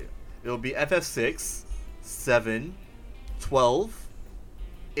 let's say, it'll be FF6, 7, 12,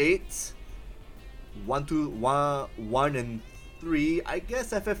 8, 1 and 3. I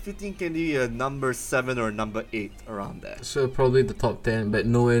guess FF15 can be a number 7 or number 8 around there. So probably the top 10, but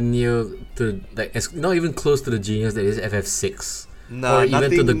nowhere near to not even close to the genius that is FF6. No, or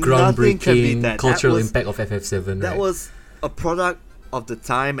even to the groundbreaking cultural impact of FF7. That was a product of the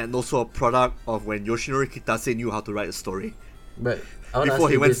time and also a product of when Yoshinori Kitase knew how to write a story. But I wanna Before ask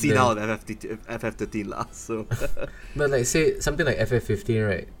he you went this senile then. at FF13 last. So But like say something like FF15,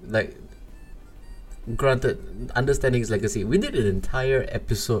 right? Like, granted, understanding its legacy, we did an entire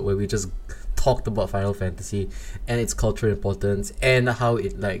episode where we just talked about Final Fantasy and its cultural importance and how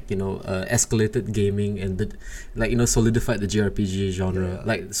it escalated gaming and solidified the JRPG genre. Yeah.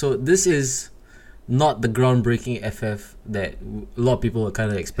 Like, so this is not the groundbreaking FF that a lot of people are kind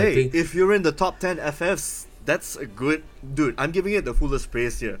of hey, expecting. if you're in the top 10 FFs, that's a good dude. I'm giving it the fullest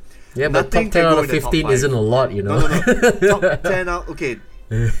praise here. Yeah, but Nothing top 10 can out go of in the top 15 five. isn't a lot, you know. No. Top 10 out. Okay.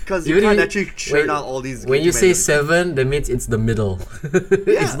 Because you Even can't if- actually churn out all these. When you games say and- 7, that means it's the middle.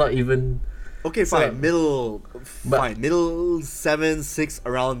 It's not even. Okay, So- fine. Middle, But- fine. Middle 7, 6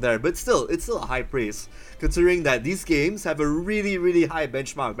 around there. But still, it's still a high praise considering that these games have a really, really high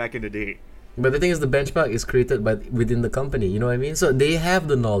benchmark back in the day. But the thing is, the benchmark is created by within the company. You know what I mean? So they have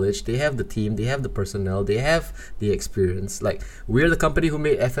the knowledge, they have the team, they have the personnel, they have the experience. Like, we're the company who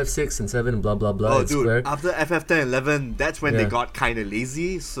made FF6 and 7 and blah blah blah. Oh, and dude. Square. After FF10 11, that's when they Yeah. got kind of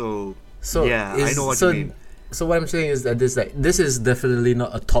lazy. So yeah, I is- know what so, you mean. So what I'm saying is that this is definitely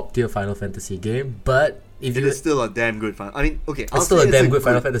not a top tier Final Fantasy game, but if It you is still a damn good Final. I mean, okay, I'll still say a damn good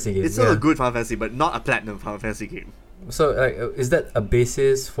Final Fantasy game, It's still yeah. a good Final Fantasy, but not a platinum Final Fantasy game. So, like, is that a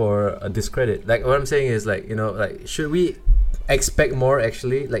basis for a discredit? Like, what I'm saying is, like, should we expect more,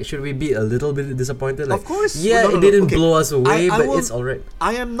 actually? Like, should we be a little bit disappointed? Like, Of course. yeah, No, it didn't okay. blow us away, I but will- it's alright.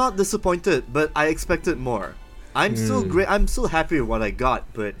 I am not disappointed, but I expected more. I'm still great. I'm still happy with what I got,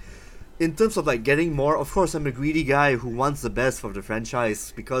 but in terms of like getting more, of course, I'm a greedy guy who wants the best for the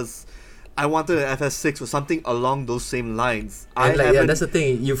franchise because I wanted an FF6 or something along those same lines. And that's the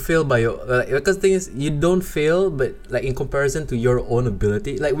thing. You fail by your because the thing is, you don't fail, but like in comparison to your own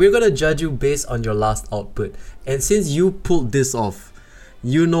ability, like we're gonna judge you based on your last output. And since you pulled this off,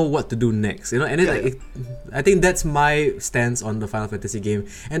 you know what to do next. And then Yeah. I think that's my stance on the Final Fantasy game,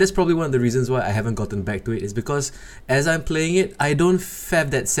 and that's probably one of the reasons why I haven't gotten back to it. Is because as I'm playing it, I don't have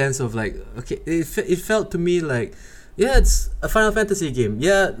that sense of like, okay, it felt to me like, yeah, it's a Final Fantasy game.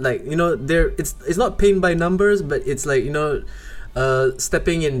 Yeah, like, it's not paint by numbers, but it's like,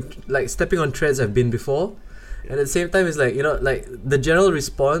 stepping on treads I've been before. And at the same time, it's like, like the general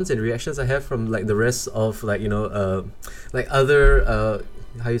response and reactions I have from like the rest of like, like other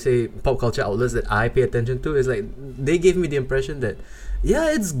how you say pop culture outlets that I pay attention to, is like they gave me the impression that, yeah,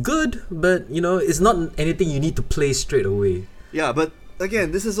 it's good, but it's not anything you need to play straight away. Yeah, but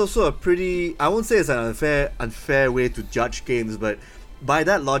again, this is also a pretty, I won't say it's an unfair way to judge games, but by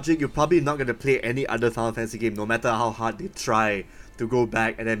that logic, you're probably not going to play any other Final Fantasy game, no matter how hard they try to go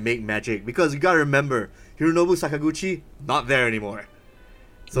back and then make magic. Because you gotta remember, Hironobu Sakaguchi, not there anymore.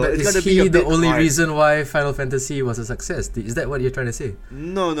 So But it's is gonna be he a the bit only hard. reason why Final Fantasy was a success? Is that what you're trying to say?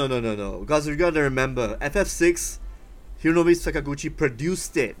 No. Because you gotta remember, FF6, Hironobu Sakaguchi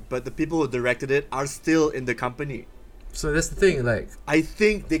produced it, but the people who directed it are still in the company. So that's the thing, like, I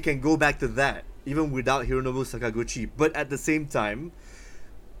think they can go back to that, even without Hironobu Sakaguchi. But at the same time,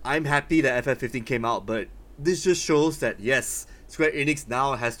 I'm happy that FF15 came out, but this just shows that, yes, Square Enix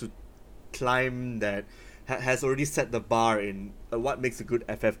now has to climb that, has already set the bar in what makes a good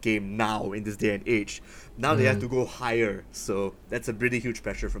FF game now in this day and age. Now they have to go higher, so that's a pretty huge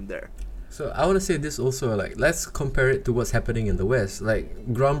pressure from there. so I want to say this also, like, let's compare it to what's happening in the West. Like,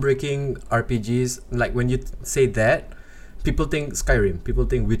 groundbreaking RPGs, like, when you say that, people think Skyrim, people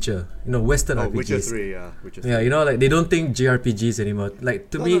think Witcher, Western RPGs. Witcher 3, yeah. Witcher 3. Yeah, like, they don't think JRPGs anymore. Like,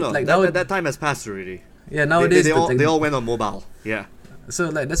 to me, like, now, that time has passed already. yeah, nowadays, they but, like, all went on mobile, yeah. so,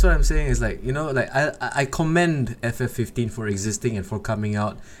 like, that's what I'm saying is, like, like, I commend FF15 for existing and for coming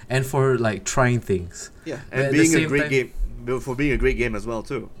out and for, like, trying things. Yeah, But and at the being a same great time- game, for being a great game as well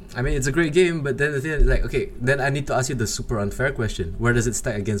too. I mean, it's a great game, but then the thing is, like, okay, then I need to ask you the super unfair question. Where does it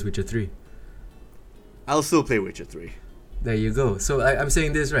stack against Witcher 3? I'll still play Witcher 3. There you go. So I'm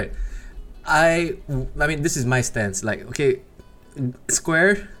saying this, right? I mean, this is my stance. Like, okay,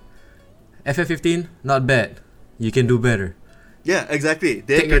 Square, FF15, not bad. You can do better. Yeah, exactly.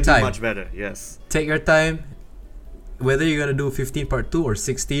 They Take your can do time. much better. Yes. Take your time. Whether you're gonna do 15 part 2 or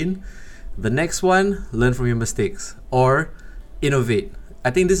 16, the next one, learn from your mistakes or innovate. I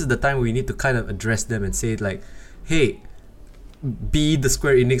think this is the time where you need to kind of address them and say, like, hey, be the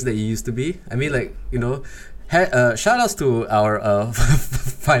Square Enix that you used to be. I mean, like, shout outs to our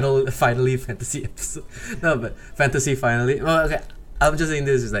finally fantasy episode. No, but fantasy finally. Well, okay, I'm just saying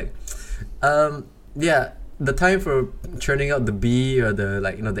this is like, yeah, the time for churning out the B or the,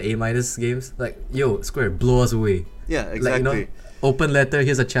 like, the A minus games, like, yo, Square, blow us away. Yeah, Like, exactly. Open letter.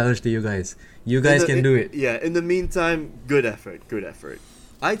 Here's a challenge to you guys. You guys can do it. Yeah. In the meantime, good effort. Good effort.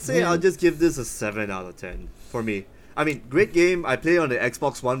 I'd say I'll just give this a 7 out of 10 for me. I mean, great game. I play on the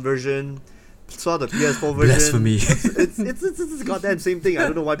Xbox One version. Saw the PS4 version. Blasphemy. It's the goddamn same thing. I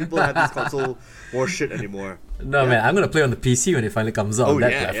don't know why people have this console war shit anymore. No, man, I'm gonna play on the PC when it finally comes out on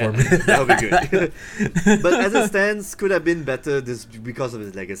that platform. Yeah. That'll be good. But as it stands, could have been better just because of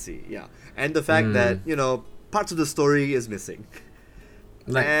its legacy. Yeah. And the fact that, you know, parts of the story is missing.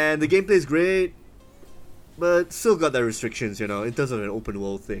 And the gameplay is great, but still got the restrictions, you know, in terms of an open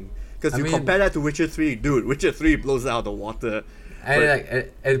world thing. Because you compare that to Witcher 3, dude, Witcher 3 blows it out of the water.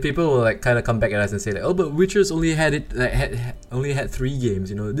 And people will like kind of come back at us and say like, oh, but Witcher's only had 3 games.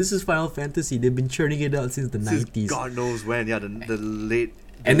 You know, this is Final Fantasy. They've been churning it out since the 90s. God knows when. Yeah, the late.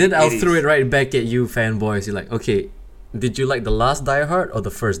 And then I'll throw it right back at you, fanboys. You're like, okay, did you like the last Die Hard or the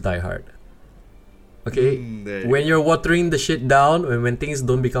first Die Hard? Okay, when you're watering the shit down, when things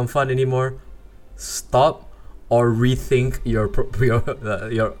don't become fun anymore, stop or rethink your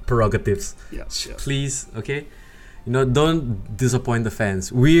prerogatives. Yeah. Please, okay. You know, don't disappoint the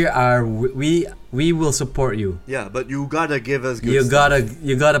fans. We will support you. Yeah, but you gotta give us good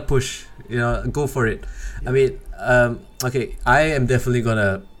You gotta push. You know, go for it. Yeah. I mean, okay, I am definitely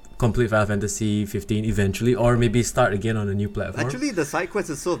gonna complete Final Fantasy 15 eventually, or maybe start again on a new platform. Actually, the side quests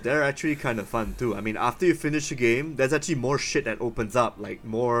itself, they're actually kind of fun too. I mean, after you finish the game, there's actually more shit that opens up, like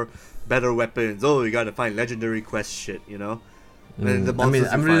more better weapons. Oh, you gotta find legendary quest shit, you know. And the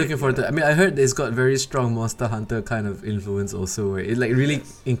monsters I'm really looking forward to it. I mean, I heard it's got very strong Monster Hunter kind of influence also, where it like really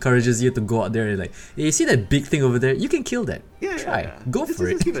encourages you to go out there and like, hey, you see that big thing over there? You can kill that. Try. Go for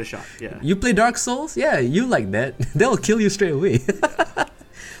it. Just give it a shot. Yeah. You play Dark Souls? Yeah, you like that. They'll kill you straight away.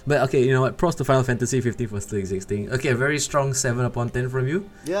 But okay, you know what? Props to Final Fantasy 15 for still existing. Okay, a very strong 7 upon 10 from you.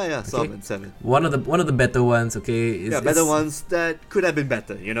 Yeah, solid 7. One of the better ones. Okay. Better ones that could have been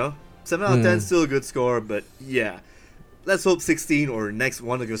better. You know, 7 out of 10 still a good score, but yeah. Let's hope 16 or next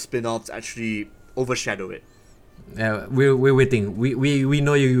one of your spin-offs actually overshadow it. Yeah, we're waiting. We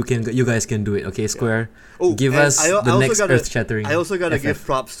know you guys can do it. Okay, Square. Yeah. Give us the next earth-shattering. I also gotta give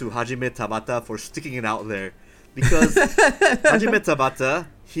props to Hajime Tabata for sticking it out there, because Hajime Tabata,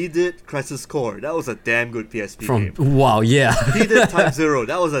 he did Crisis Core. That was a damn good PSP game. Wow, yeah. He did Type 0.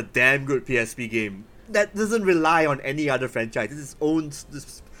 That was a damn good PSP game. That doesn't rely on any other franchise. It's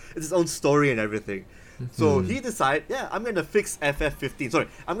its own story and everything. So he decided, I'm going to fix FF15. Sorry,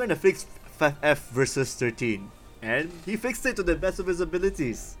 I'm going to fix FF versus 13. And he fixed it to the best of his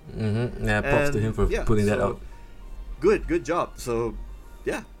abilities. Mm-hmm. Yeah, props to him for putting that out. Good job. So,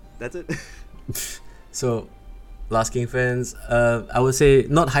 yeah, that's it. So, Last King fans, I would say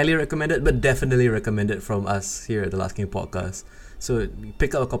not highly recommended, but definitely recommended from us here at the Last King podcast. So,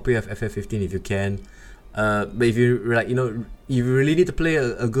 pick up a copy of FF15 if you can. But if you like, you know, you really need to play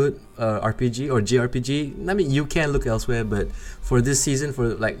a good RPG or JRPG, I mean, you can look elsewhere. But for this season,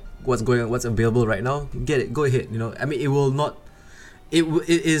 for like what's available right now, get it. Go ahead. You know, I mean, it will not. It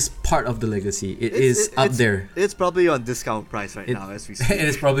is part of the legacy. It's up there. It's probably on discount price now as we speak. And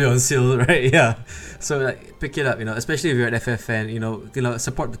it's probably on sale, right? Yeah. So like, pick it up. You know, especially if you're an FF fan. You know,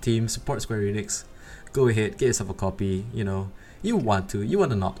 support the team, support Square Enix. Go ahead, get yourself a copy. You know, you want to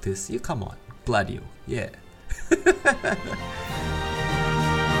Noctis. You come on. Gladio, yeah.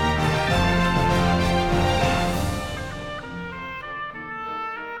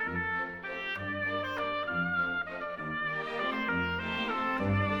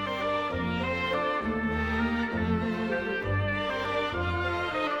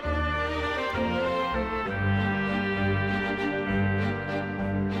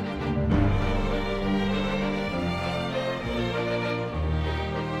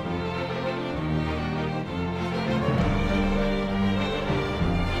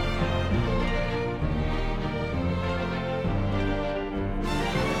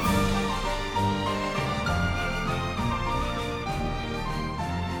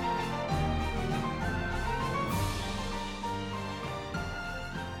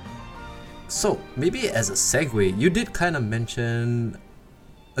 So, maybe as a segue, you did kind of mention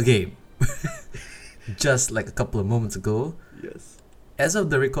a game just like a couple of moments ago. Yes. As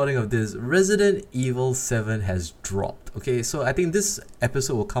of the recording of this, Resident Evil 7 has dropped. Okay, so I think this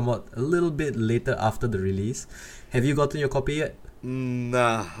episode will come out a little bit later after the release. Have you gotten your copy yet?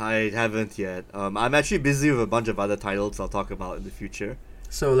 Nah, I haven't yet. I'm actually busy with a bunch of other titles I'll talk about in the future.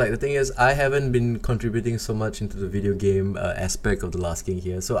 So like the thing is, I haven't been contributing so much into the video game aspect of The Last King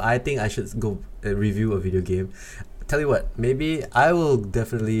here. So I think I should go review a video game. Tell you what, maybe I will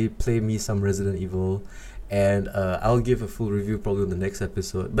definitely play me some Resident Evil. and I'll give a full review probably in the next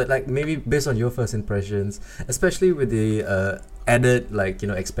episode. But like maybe based on your first impressions, especially with the added like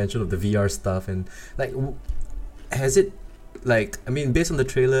expansion of the VR stuff, and like has it like based on the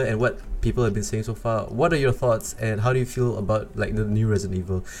trailer and what people have been saying so far, what are your thoughts and how do you feel about like the new Resident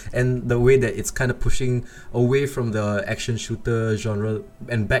Evil and the way that it's kind of pushing away from the action shooter genre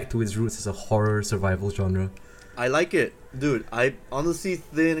and back to its roots as a horror survival genre? I like it, dude. I honestly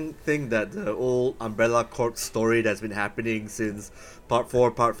think that the old Umbrella Corp story that's been happening since Part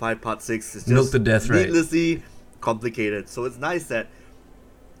 4, Part 5, Part 6 is just milk to death, right? Needlessly complicated. So it's nice that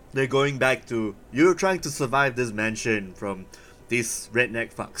they're going back to, you're trying to survive this mansion from these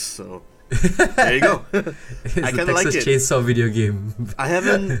redneck fucks. So there you go. I kind of like it. Chainsaw video game. I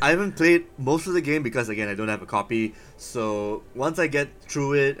haven't played most of the game because again I don't have a copy. So once I get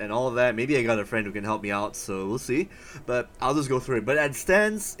through it and all of that, maybe I got a friend who can help me out. So we'll see. But I'll just go through it. But as it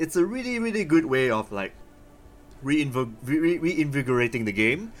stands, it's a really really good way of like reinvigorating the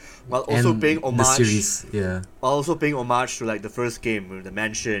game while also And paying the homage. series, yeah. While also paying homage to like the first game with the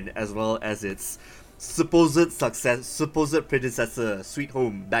mansion as well as its supposed predecessor, Sweet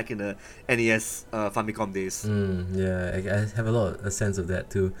Home, back in the NES Famicom days. Yeah, I have a sense of that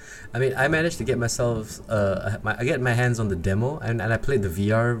too. I managed to get myself I get my hands on the demo and I played the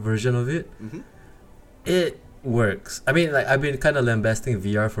VR version of it. It works. I've been kind of lambasting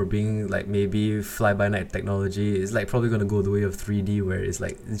VR for being like maybe fly-by-night technology. It's like probably gonna go the way of 3D, where it's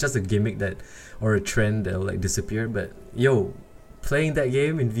like it's just a gimmick that or a trend that'll like disappear. But playing that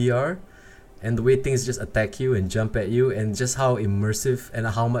game in VR and the way things just attack you and jump at you, and just how immersive and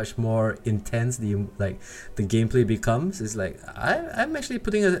how much more intense the gameplay becomes, is like I'm actually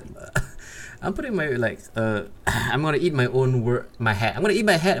I'm putting my I'm gonna eat my own my hat. I'm gonna eat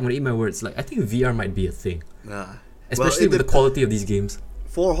my hat. I'm gonna eat my words. Like I think VR might be a thing, especially with the quality of these games.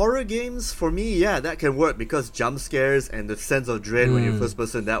 For horror games, for me, yeah, that can work because jump scares and the sense of dread when you're first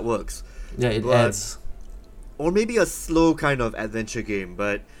person, that works. Yeah, it adds. Or maybe a slow kind of adventure game,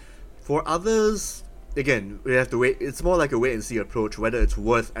 but for others, again, we have to wait. It's more like a wait and see approach, whether it's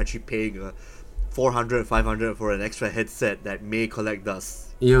worth actually paying a $400, $500 for an extra headset that may collect dust.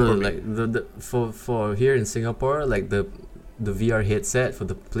 Like for here in Singapore, like the VR headset for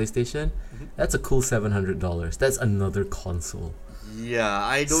the PlayStation, that's a cool $700. That's another console. Yeah,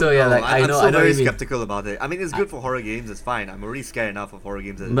 I don't know. I'm I know very skeptical about it. It's good for horror games, it's fine. I'm already scared enough of horror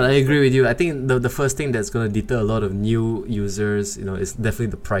games. But I agree with you. I think the first thing that's going to deter a lot of new users, is definitely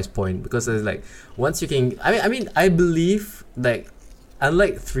the price point. Because it's like, once you can... I believe, like,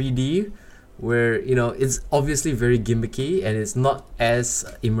 unlike 3D, where, it's obviously very gimmicky and it's not as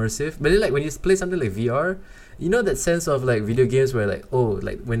immersive. But then, like, when you play something like VR... that sense of like video games where like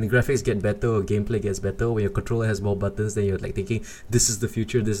when the graphics get better or gameplay gets better, when your controller has more buttons, then you're like thinking this is the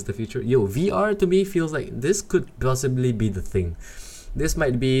future. VR to me feels like this could possibly be the thing. This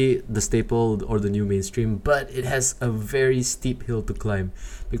might be the staple or the new mainstream, but it has a very steep hill to climb,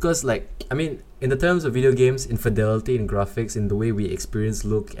 because in the terms of video games, in fidelity, in graphics, in the way we experience,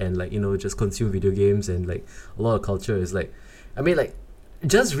 look, and just consume video games, and like a lot of culture is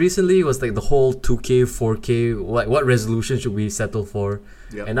just recently was like the whole 2K, 4K, what resolution should we settle for?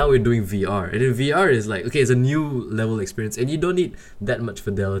 Yep. And now we're doing VR. And then VR is like, okay, it's a new level experience and you don't need that much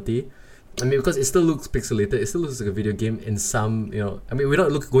fidelity. Because it still looks pixelated, it still looks like a video game in some, we're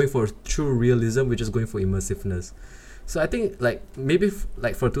not going for true realism, we're just going for immersiveness. So I think maybe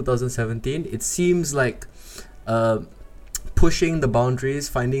for 2017, it seems like pushing the boundaries,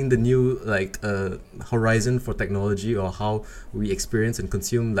 finding the new horizon for technology or how we experience and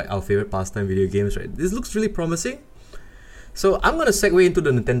consume our favorite pastime video games, right? This looks really promising. So I'm gonna segue into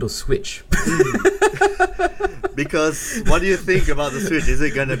the Nintendo Switch. Because what do you think about the Switch? Is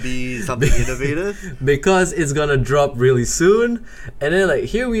it gonna be something innovative? Because it's gonna drop really soon, and then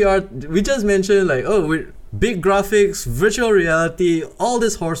here we are. We just mentioned we're big graphics, virtual reality, all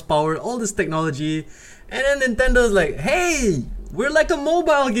this horsepower, all this technology. And then Nintendo's like, hey, we're like a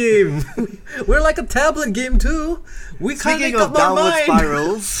mobile game. We're like a tablet game too. We can't make up our mind.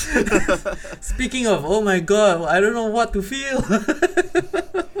 Spirals. Speaking of, oh my god, I don't know what to feel.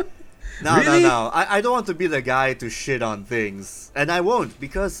 No. I don't want to be the guy to shit on things. And I won't,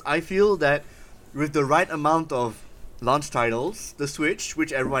 because I feel that with the right amount of launch titles, the Switch,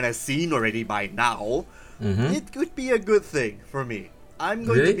 which everyone has seen already by now, it could be a good thing for me. I'm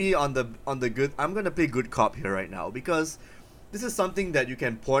going to be on the good. I'm going to play good cop here right now, because this is something that you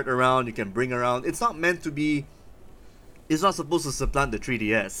can port around, you can bring around. It's not meant to be. It's not supposed to supplant the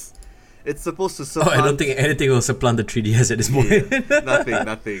 3DS. It's supposed to Oh, supplant... I don't think anything will supplant the 3DS at this point. Nothing.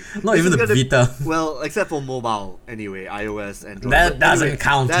 Not This even is the gonna- Vita. Well, except for mobile, anyway, iOS, Android. That But doesn't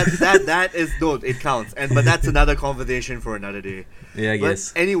count. That is no, it counts, but that's another conversation for another day. Yeah, I But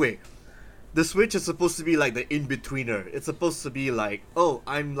guess. anyway, the Switch is supposed to be like the in-betweener. It's supposed to be like, oh,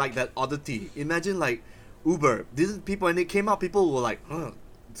 I'm like that oddity. Imagine like Uber. These people, when it came out, people were like, huh,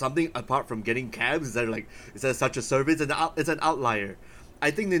 something apart from getting cabs. Is there such a service? It's an outlier. I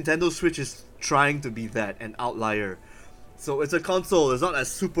think Nintendo Switch is trying to be that, an outlier. So it's a console. It's not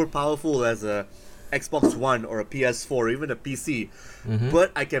as super powerful as a Xbox One or a PS4 or even a PC.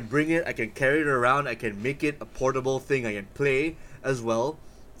 But I can bring it, I can carry it around, I can make it a portable thing, I can play as well.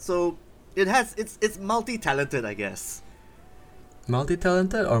 So it's multi-talented, I guess.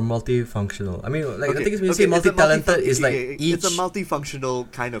 Multi-talented or multifunctional? I mean, like, the thing is, when you okay, say multi-talented, is like each... It's a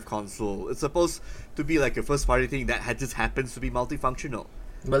multifunctional kind of console. It's supposed to be like a first-party thing that just happens to be multifunctional.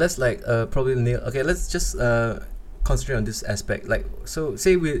 But let's like probably nail... Okay, let's just concentrate on this aspect. Like, so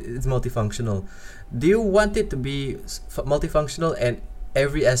say it's multifunctional. Do you want it to be multifunctional and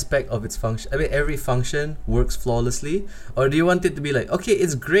every aspect of its function, I mean every function works flawlessly, or do you want it to be like, okay,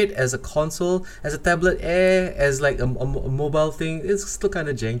 it's great as a console, as a tablet, as like a mobile thing, it's still kind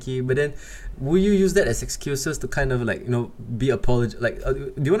of janky, but then will you use that as excuses to kind of like, you know, be do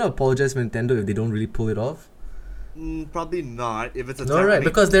you want to apologize to Nintendo if they don't really pull it off? Probably not. If it's a No, right,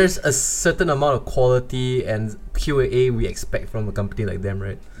 because there's a certain amount of quality and QA we expect from a company like them,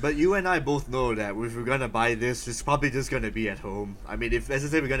 right? But you and I both know that if we're gonna buy this, it's probably just gonna be at home. I mean, if let's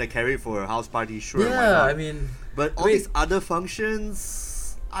say we're gonna carry it for a house party, sure. Why not? I mean, but all these other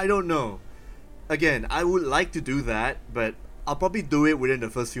functions, I don't know. Again, I would like to do that, but I'll probably do it within the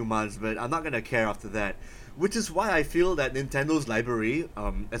first few months. But I'm not gonna care after that. Which is why I feel that Nintendo's library,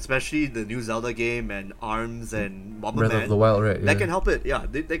 especially the new Zelda game and ARMS and Bomberman, Breath of the Wild, right? that can help it. Yeah,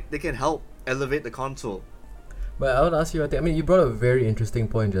 they can help elevate the console. But I would ask you, I mean, you brought a very interesting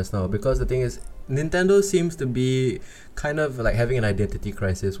point just now, because the thing is, Nintendo seems to be kind of like having an identity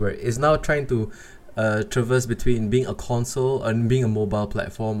crisis where it's now trying to traverse between being a console and being a mobile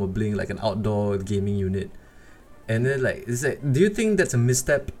platform or being like an outdoor gaming unit. And then like, do you think that's a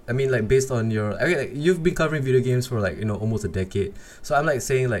misstep? I mean, like, based on you've been covering video games for like, you know, almost a decade. So I'm like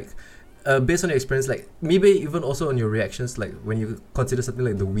saying like, based on your experience, like maybe even also on your reactions, like when you consider something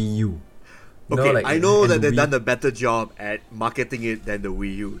like the Wii U. Okay, like, I know that they've Wii... done a better job at marketing it than the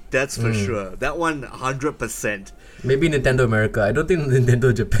Wii U. That's for sure. That one, 100%. Maybe Nintendo America. I don't think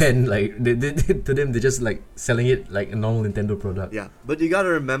Nintendo Japan, like, they to them, they're just like selling it like a normal Nintendo product. Yeah, but you gotta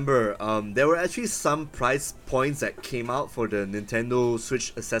remember, there were actually some price points that came out for the Nintendo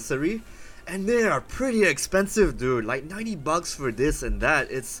Switch accessory, and they are pretty expensive, dude. Like $90 for this and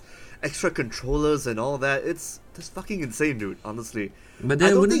that. It's extra controllers and all that. That's fucking insane, dude. Honestly. But then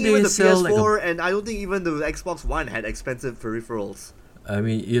I don't wouldn't think they even the sell PS4 like and I don't think even the Xbox One had expensive peripherals. I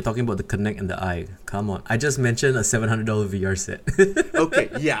mean, you're talking about the Kinect and the Eye. Come on. I just mentioned a $700 VR set.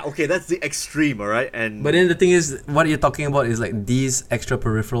 Okay, that's the extreme, alright? And But then the thing is, what you're talking about is like these extra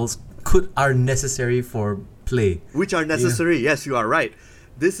peripherals are necessary for play. which are necessary, yes, you are right.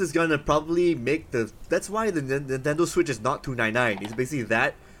 This is gonna probably make that's why the Nintendo Switch is not $299. It's basically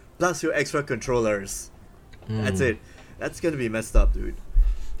that plus your extra controllers. That's it. That's gonna be messed up, dude.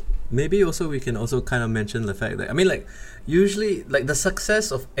 Maybe also we can also kind of mention the fact that, I mean, like, usually like the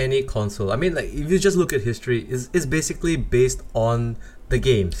success of any console, I mean, like, if you just look at history, is basically based on the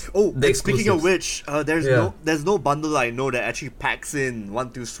games. Oh, the speaking of exclusives. which, there's no bundle I know that actually packs in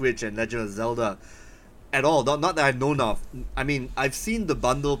 1-2 Switch and Legend of Zelda at all. Not that I've known of. I mean, I've seen the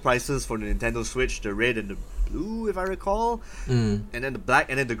bundle prices for the Nintendo Switch, the red and the blue, if I recall, and then the black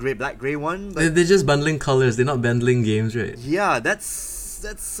and then the gray one. But They're just bundling colors. They're not bundling games, right? yeah,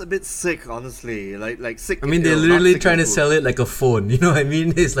 that's a bit sick, honestly. Like sick. I mean, they're literally trying to sell it like a phone. You know what I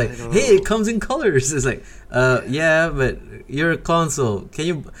mean? It's like, hey, it comes in colors. It's like, yeah, but you're a console. Can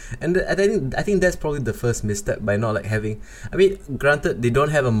you? And I think that's probably the first misstep by not like having. I mean, granted, they don't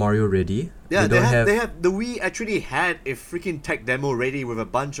have a Mario ready. Yeah, they have the Wii actually had a freaking tech demo ready with a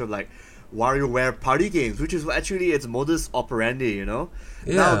bunch of like WarioWare party games, which is actually its modus operandi, you know.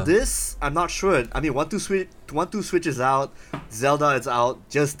 Yeah. Now this, I'm not sure. I mean, 1-2 Switch is out, Zelda is out,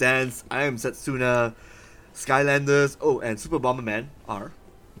 Just Dance, I Am Setsuna, Skylanders, and Super Bomberman are.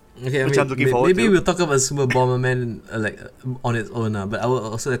 Okay, which I'm looking forward maybe to. we'll talk about Super Bomberman on its own now. But I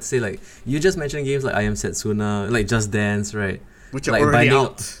will also have to say, like, you just mentioned games like I Am Setsuna, like Just Dance, right? Which are like already Binding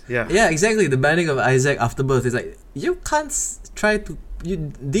out. Yeah. Yeah, exactly. The Binding of Isaac Afterbirth is like, you can't try to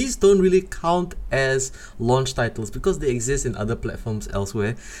these don't really count as launch titles because they exist in other platforms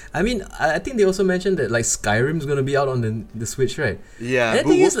elsewhere. I mean, I think they also mentioned that like Skyrim's gonna be out on the Switch, right? Yeah, and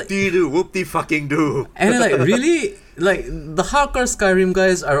whoop-de fucking do. And then, like, really, like, the hardcore Skyrim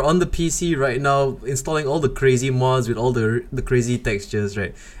guys are on the PC right now installing all the crazy mods with all the crazy textures,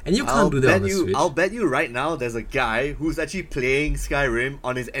 right? And you can't do that on the Switch. I'll bet you right now there's a guy who's actually playing Skyrim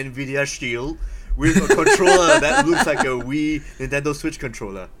on his Nvidia Shield with a controller that looks like a Wii Nintendo Switch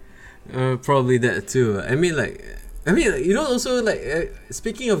controller. Probably that too. I mean, you know, also, like,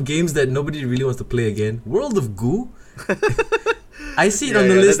 speaking of games that nobody really wants to play again, World of Goo. I see it on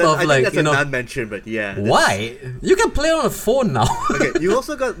the list of, like, that's you know, non-mention, but yeah. Why? You can play on a phone now. Okay, you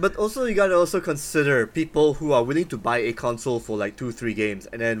gotta also consider people who are willing to buy a console for like 2-3 games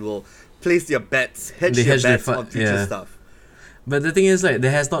and then will place their bets, hedge their bets on future stuff. But the thing is, like, there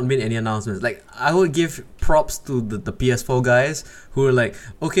has not been any announcements. Like, I would give props to the PS4 guys who are like,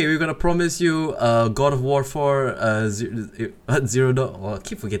 okay, we're gonna promise you God of War 4 Zero Dawn. Oh, I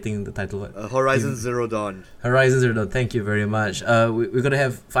keep forgetting the title. Horizon Zero Dawn. Horizon Zero Dawn. Thank you very much. We're gonna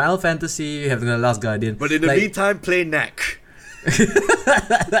have Final Fantasy. We have the Last Guardian. But in the meantime, play Knack.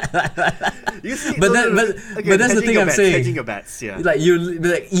 You see, but that's the thing I'm saying. Hedging your bets, yeah. Like,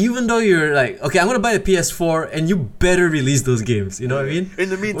 even though you're like, okay, I'm gonna buy the PS4, and you better release those games. You know what I mean? In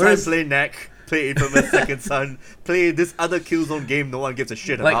the meantime, play Knack, play Infamous Second Son, play this other Killzone game no one gives a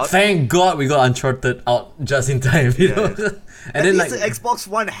shit about. Like, thank God we got Uncharted out just in time. You know. And then, like, the Xbox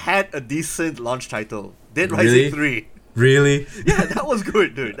One had a decent launch title. Dead Rising 3. Really? Yeah, that was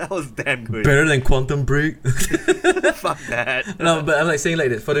good, dude. That was damn good. Better than Quantum Break. Fuck that. No, but I'm like saying like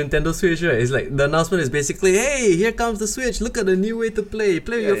that for the Nintendo Switch, right? It's like the announcement is basically, hey, here comes the Switch. Look at the new way to play.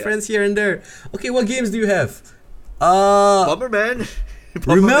 Play with your friends here and there. Okay, what games do you have? Bomberman.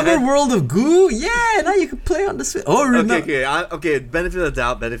 Remember World of Goo? Yeah, now you can play on the Switch. Oh, remember? Okay. Benefit of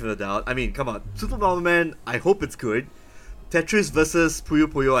the doubt. I mean, come on. Super Bomberman. I hope it's good. Tetris versus Puyo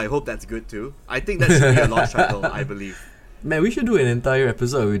Puyo, I hope that's good too. I think that should be a launch title, I believe. Man, we should do an entire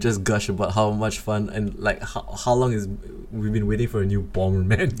episode where we just gush about how much fun and like how long we've been waiting for a new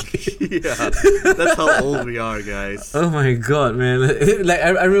Bomberman game. Yeah, that's how old we are, guys. Oh my god, man! Like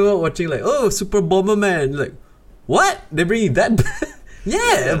I remember watching like, oh, Super Bomberman. Like, what? They're bringing that back?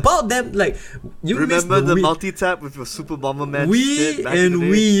 Yeah, about them. Like, you remember the multi-tap with your Super Bomberman? Wii and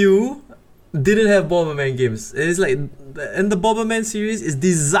Wii U didn't have Bomberman games. It's like, and the Bomberman series is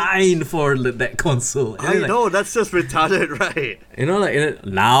designed for that console. And I know, that's just retarded, right? You know, like,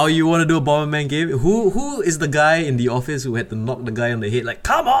 now you want to do a Bomberman game? Who is the guy in the office who had to knock the guy on the head? Like,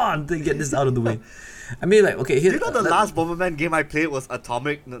 come on, to get this out of the way. I mean, like, okay, here. Do you know the last Bomberman game I played was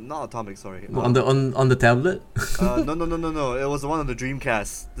Atomic? No, not Atomic, sorry. On the tablet? No. It was the one on the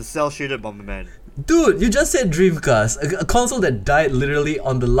Dreamcast, the cell shaded Bomberman. Dude, you just said Dreamcast, a console that died literally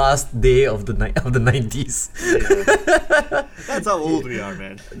on the last day of the 90s. Yeah. That's how old we are,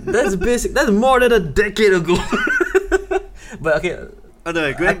 man. That's basic. That's more than a decade ago. But okay.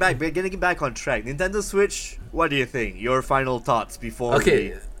 Anyway, getting back on track. Nintendo Switch. What do you think? Your final thoughts before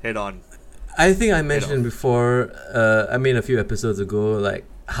we head on. I think I mentioned before. I mean, a few episodes ago, like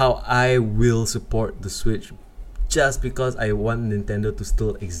how I will support the Switch, just because I want Nintendo to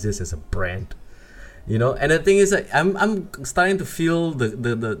still exist as a brand. You know, and the thing is, like, I'm starting to feel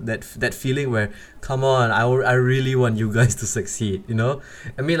that feeling where, come on, I really want you guys to succeed. You know,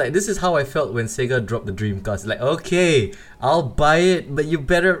 I mean, like, this is how I felt when Sega dropped the Dreamcast. Like, okay, I'll buy it, but you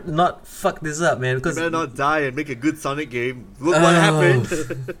better not fuck this up, man. Because you better not die and make a good Sonic game. Look what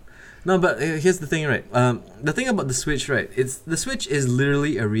happened. No, but here's the thing, right? The thing about the Switch, right? The Switch is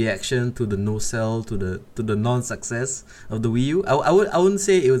literally a reaction to the no-sell, to the non-success of the Wii U. I wouldn't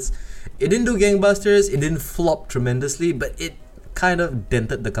say it didn't do gangbusters, it didn't flop tremendously, but it kind of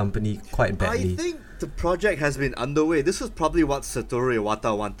dented the company quite badly. I think the project has been underway. This was probably what Satoru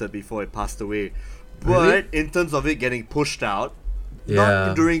Iwata wanted before he passed away. But in terms of it getting pushed out,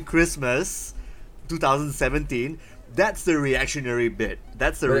 not during Christmas 2017, that's the reactionary bit.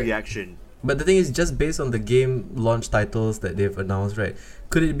 That's the reaction. But the thing is, just based on the game launch titles that they've announced, right?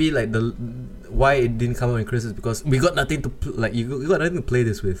 Could it be like why it didn't come out in Christmas? Because we got nothing to you got nothing to play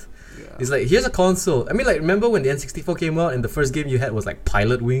this with. Yeah. It's like, here's a console. I mean, like, remember when the N64 came out and the first game you had was like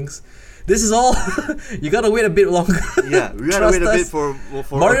Pilot Wings? This is all. You gotta wait a bit longer. Yeah, we gotta wait a bit for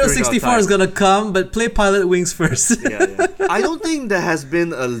Mario 64 is gonna come, but play Pilot Wings first. Yeah. I don't think there has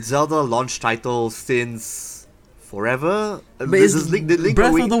been a Zelda launch title since forever. But is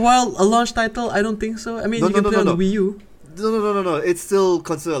Breath of the Wild a launch title? I don't think so. I mean, you can play on the Wii U. No. It's still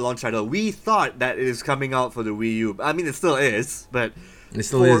considered a launch title. We thought that it is coming out for the Wii U. I mean, it still is, but it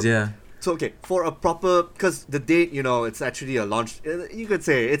still is, yeah. So, okay, for a proper... Because the date, it's actually a launch... You could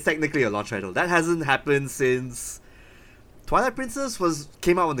say it's technically a launch title. That hasn't happened since... Twilight Princess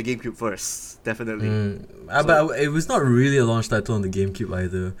came out on the GameCube first, definitely. But it was not really a launch title on the GameCube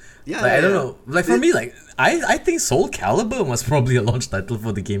either. Yeah, I don't know. Like, for me, I think Soul Calibur was probably a launch title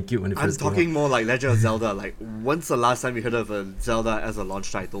for the GameCube when it first came out. I'm talking more like Legend of Zelda. Like, when's the last time you heard of a Zelda as a launch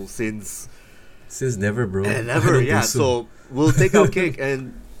title? Since never, bro. Never, yeah. So we'll take our cake,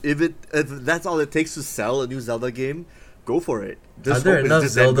 and if that's all it takes to sell a new Zelda game, go for it. Are there enough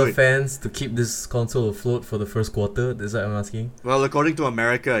Zelda fans to keep this console afloat for the first quarter? Is that what I'm asking? Well, according to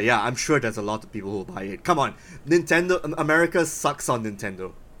America, yeah, I'm sure there's a lot of people who will buy it. Come on, America sucks on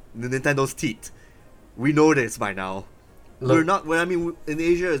Nintendo. Nintendo's teeth. We know this by now. Look, in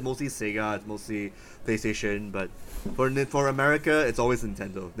Asia it's mostly Sega, it's mostly PlayStation, but for America it's always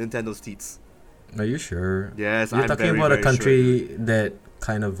Nintendo. Nintendo's teeth. Are you sure? Yes, You're I'm talking very, about a very country sure. that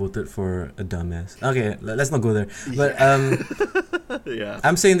kind of voted for a dumbass. Okay, let's not go there. But yeah,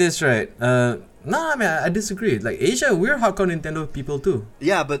 I'm saying this right. I disagree. Like Asia, we're hardcore Nintendo people too.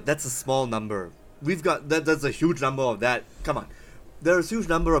 Yeah, but that's a small number. We've got that's a huge number of that. Come on. There's a huge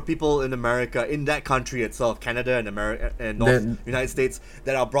number of people in America, in that country itself, Canada and America and United States,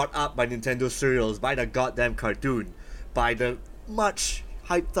 that are brought up by Nintendo serials, by the goddamn cartoon, by the much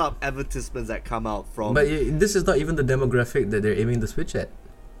hyped up advertisements that come out from... But this is not even the demographic that they're aiming the Switch at.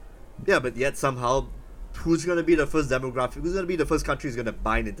 Yeah, but yet somehow, who's going to be the first demographic? Who's going to be the first country who's going to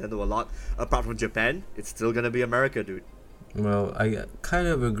buy Nintendo a lot? Apart from Japan, it's still going to be America, dude. Well, I kind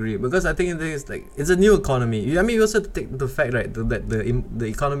of agree, because I think it's a new economy. I mean, you also have to take the fact, right, that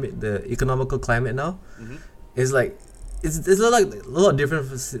the economical climate now is like it's a lot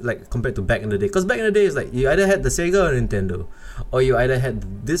different, like compared to back in the day. Because back in the day, it's like you either had the Sega or Nintendo, or you either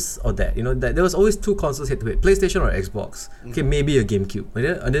had this or that. That there was always two consoles head to head, PlayStation or Xbox. Okay, maybe a GameCube.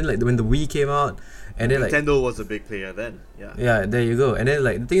 And then like when the Wii came out. And then Nintendo was a big player then. Yeah, there you go. And then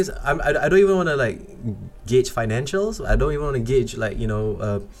like the thing is, I don't even want to like gauge financials. I don't even want to gauge like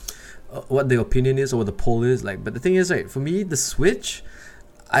what the opinion is or what the poll is like. But the thing is, right, for me, the Switch,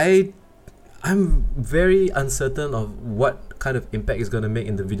 I'm very uncertain of what kind of impact it's gonna make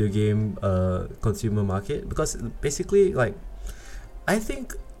in the video game consumer market, because basically like I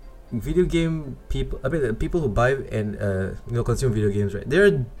think video game people, the people who buy and consume video games, right, they're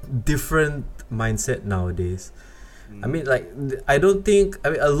a different mindset nowadays. I mean, like, I don't think,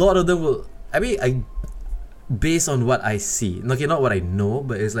 a lot of them will, based on what I see, okay, not what I know,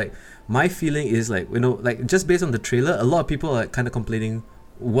 but it's like, my feeling is like, like, just based on the trailer, a lot of people are kind of complaining,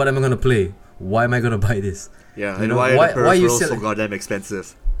 what am I going to play? Why am I going to buy this? Yeah, and why are the peripherals so goddamn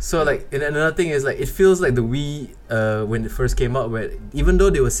expensive? So like, and another thing is like, it feels like the Wii, when it first came out, where even though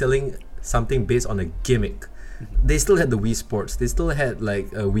they were selling something based on a gimmick, they still had the Wii Sports, they still had like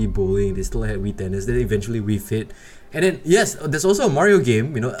Wii Bowling, they still had Wii Tennis, then eventually Wii Fit, and then yes, there's also a Mario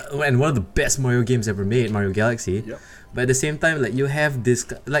game, and one of the best Mario games ever made, Mario Galaxy. Yep. But at the same time, like, you have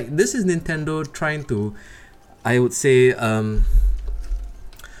this, like, this is Nintendo trying to, I would say,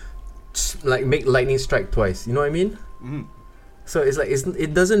 like, make lightning strike twice. You know what I mean? Mm-hmm. So it's like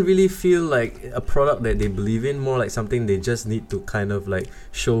it doesn't really feel like a product that they believe in, more like something they just need to kind of like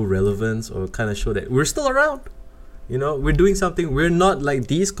show relevance, or kind of show that we're still around. We're doing something. We're not like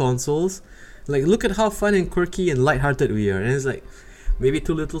these consoles. Like, look at how fun and quirky and lighthearted we are. And it's like, maybe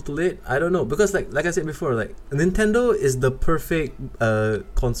too little too late. I don't know, because like I said before, like, Nintendo is the perfect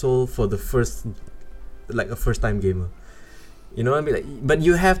console for the first time gamer. You know what I mean? Like, but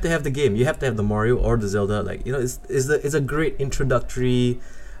you have to have the game. You have to have the Mario or the Zelda. Like, it's a great introductory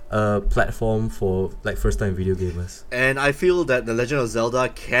platform for like first time video gamers. And I feel that The Legend of Zelda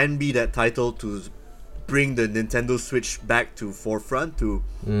can be that title to bring the Nintendo Switch back to forefront, to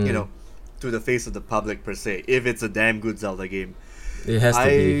to the face of the public per se. If it's a damn good Zelda game, it has to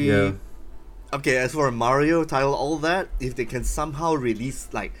be. Yeah. Okay, as for a Mario title, all that, if they can somehow release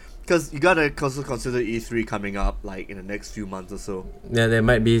like. Because you gotta also consider E3 coming up like in the next few months or so. Yeah, there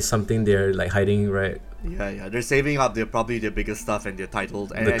might be something they're like hiding, right? Yeah. They're saving up probably their biggest stuff and their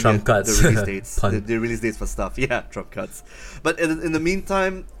titles and the trump cards, the release dates, the release dates for stuff. Yeah, trump cards. But in the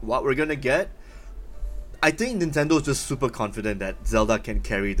meantime, what we're gonna get, I think Nintendo's just super confident that Zelda can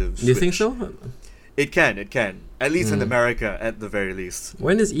carry the Switch. You think so? It can. At least in America, at the very least.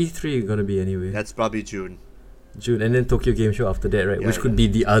 When is E3 gonna be anyway? That's probably June, and then Tokyo Game Show after that, right? Which could be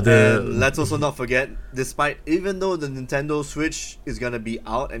the other. And let's also not forget, even though the Nintendo Switch is gonna be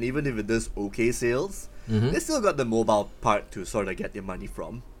out, and even if it does okay sales, they still got the mobile part to sort of get your money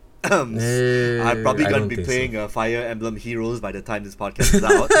from. I'm probably gonna be playing Fire Emblem Heroes by the time this podcast is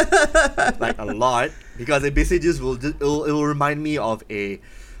out, like a lot, because it basically just it will remind me of a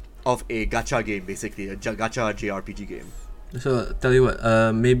of a gacha game, basically a gacha JRPG game. So tell you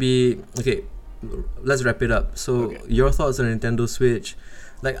what, maybe okay, let's wrap it up. So your thoughts on Nintendo Switch?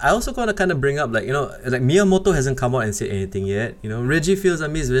 Like I also gotta kind of bring up like like Miyamoto hasn't come out and said anything yet. Reggie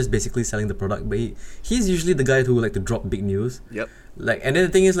Fils-Aimé is just basically selling the product, but he's usually the guy who like to drop big news. Yep. Like and then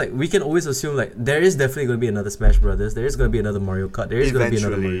the thing is like we can always assume like there is definitely gonna be another Smash Brothers. There is gonna be another Mario Kart. There is gonna be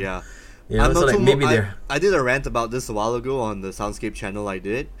another Mario. Yeah. So like maybe they're. I did a rant about this a while ago on the Soundscape channel. I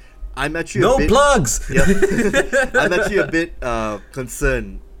did. I'm actually no plugs. Yep. I'm actually a bit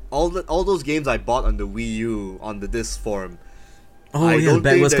concerned. All those games I bought on the Wii U on the disc form. Oh yeah,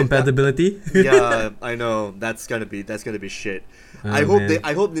 backwards compatibility. Yeah, I know that's gonna be shit. Oh, I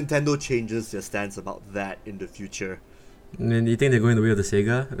hope Nintendo changes their stance about that in the future. And you think they're going the way of the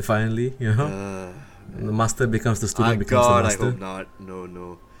Sega finally? The master becomes the student becomes the master. I hope not.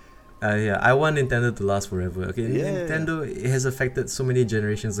 No. Yeah, I want Nintendo to last forever. Okay, Yeah. Nintendo has affected so many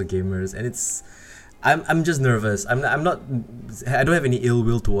generations of gamers, and I'm just nervous. I don't have any ill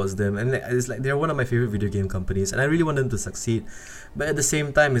will towards them, and it's like they're one of my favorite video game companies, and I really want them to succeed. But at the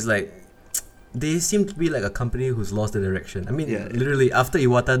same time, it's like they seem to be like a company who's lost the direction. I mean, literally after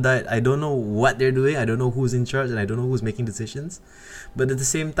Iwata died, I don't know what they're doing. I don't know who's in charge, and I don't know who's making decisions. But at the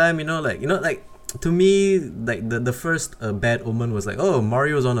same time, like to me, like the first bad omen was like, oh,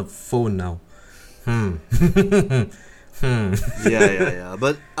 Mario's on a phone now. Yeah.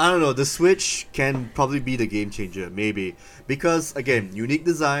 But I don't know. The Switch can probably be the game changer, maybe, because again, unique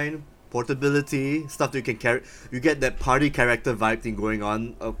design, portability, stuff that you can carry. You get that party character vibe thing going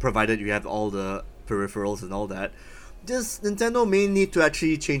on, provided you have all the peripherals and all that. Just Nintendo may need to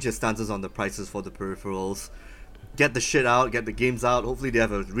actually change their stances on the prices for the peripherals. Get the shit out, get the games out. Hopefully they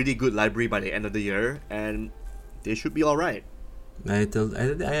have a really good library by the end of the year, and they should be alright. I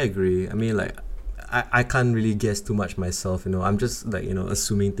agree. I mean, like, I can't really guess too much myself, I'm just, like,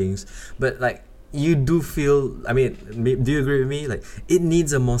 assuming things. But, like, you do feel, I mean, do you agree with me? Like, it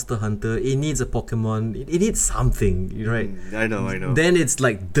needs a Monster Hunter, it needs a Pokemon, it needs something, right? I know. Then it's,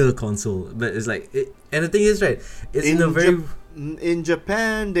 like, the console. But it's, like, and the thing is, right, it's in a very... In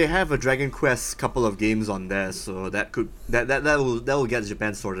Japan, they have a Dragon Quest couple of games on there, so that will get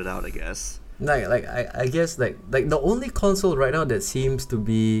Japan sorted out, I guess. I guess like the only console right now that seems to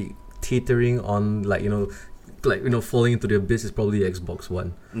be teetering on falling into the abyss is probably Xbox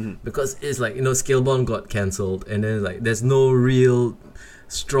One, because it's like Scalebound got cancelled, and then like there's no real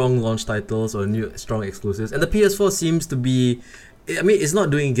strong launch titles or new strong exclusives, and the PS4 seems to be. I mean, it's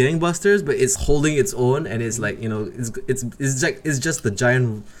not doing gangbusters, but it's holding its own, and it's like it's just the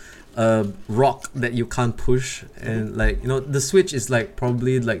giant rock that you can't push, and like the Switch is like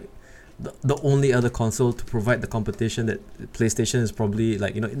probably like the only other console to provide the competition that PlayStation is probably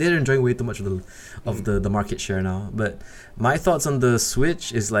like they're enjoying way too much of the market share now. But my thoughts on the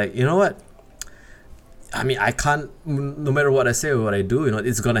Switch is like what. I mean, I can't. No matter what I say or what I do,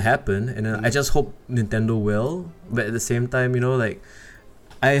 it's gonna happen, and I just hope Nintendo will. But at the same time, like,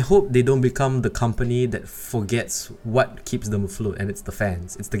 I hope they don't become the company that forgets what keeps them afloat, and it's the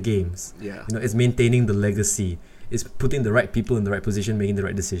fans, it's the games. Yeah. It's maintaining the legacy, it's putting the right people in the right position, making the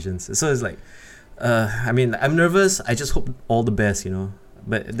right decisions. So it's like, I mean, I'm nervous. I just hope all the best,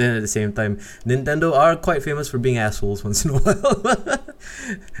 But then at the same time, Nintendo are quite famous for being assholes once in a while.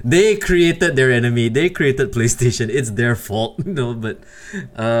 They created their enemy. They created PlayStation. It's their fault, But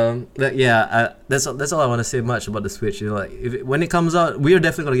yeah, that's all I want to say much about the Switch. Like when it comes out, we are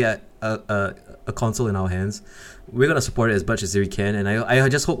definitely gonna get a console in our hands. We're gonna support it as much as we can, and I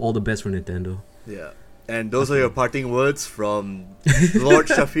just hope all the best for Nintendo. Yeah. And those are your parting words from Lord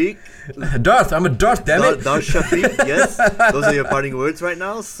Shafique. Darth, I'm a Darth, damn it. Darth Shafique, yes. Those are your parting words right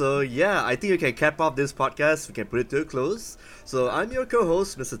now. So yeah, I think we can cap off this podcast. We can put it to a close. So I'm your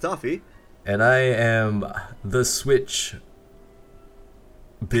co-host, Mr. Toffee. And I am the Switch.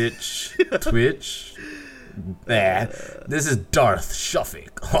 Bitch. Twitch. This is Darth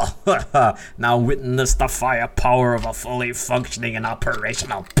Shafique. Now witness the firepower of a fully functioning and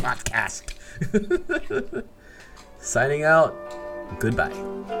operational podcast. Signing out. Goodbye.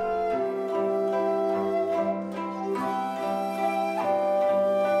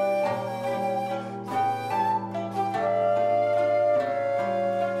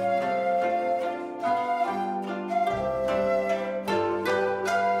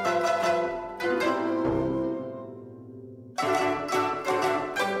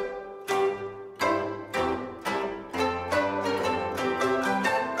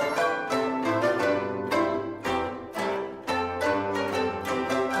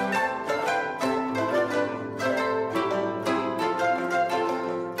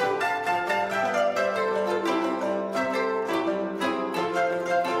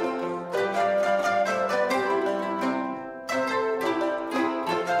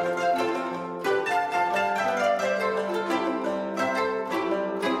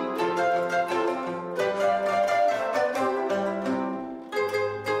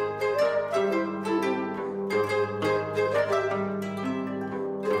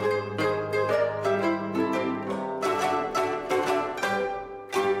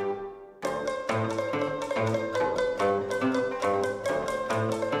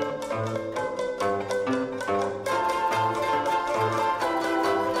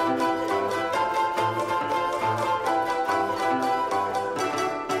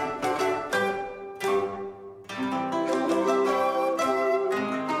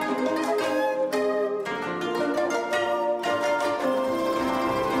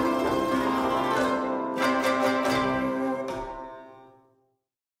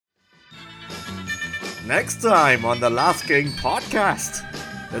 Next time on the Last King podcast,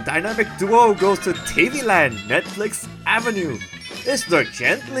 the dynamic duo goes to TV Land, Netflix Avenue. Is the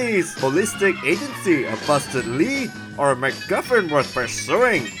Gentleys holistic agency a busted lead or a MacGuffin worth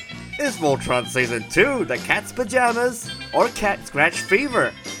pursuing? Is Voltron Season 2 the cat's pajamas or cat scratch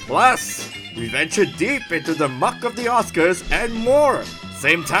fever? Plus, we venture deep into the muck of the Oscars and more.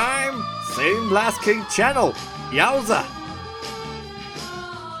 Same time, same Last King channel. Yowza!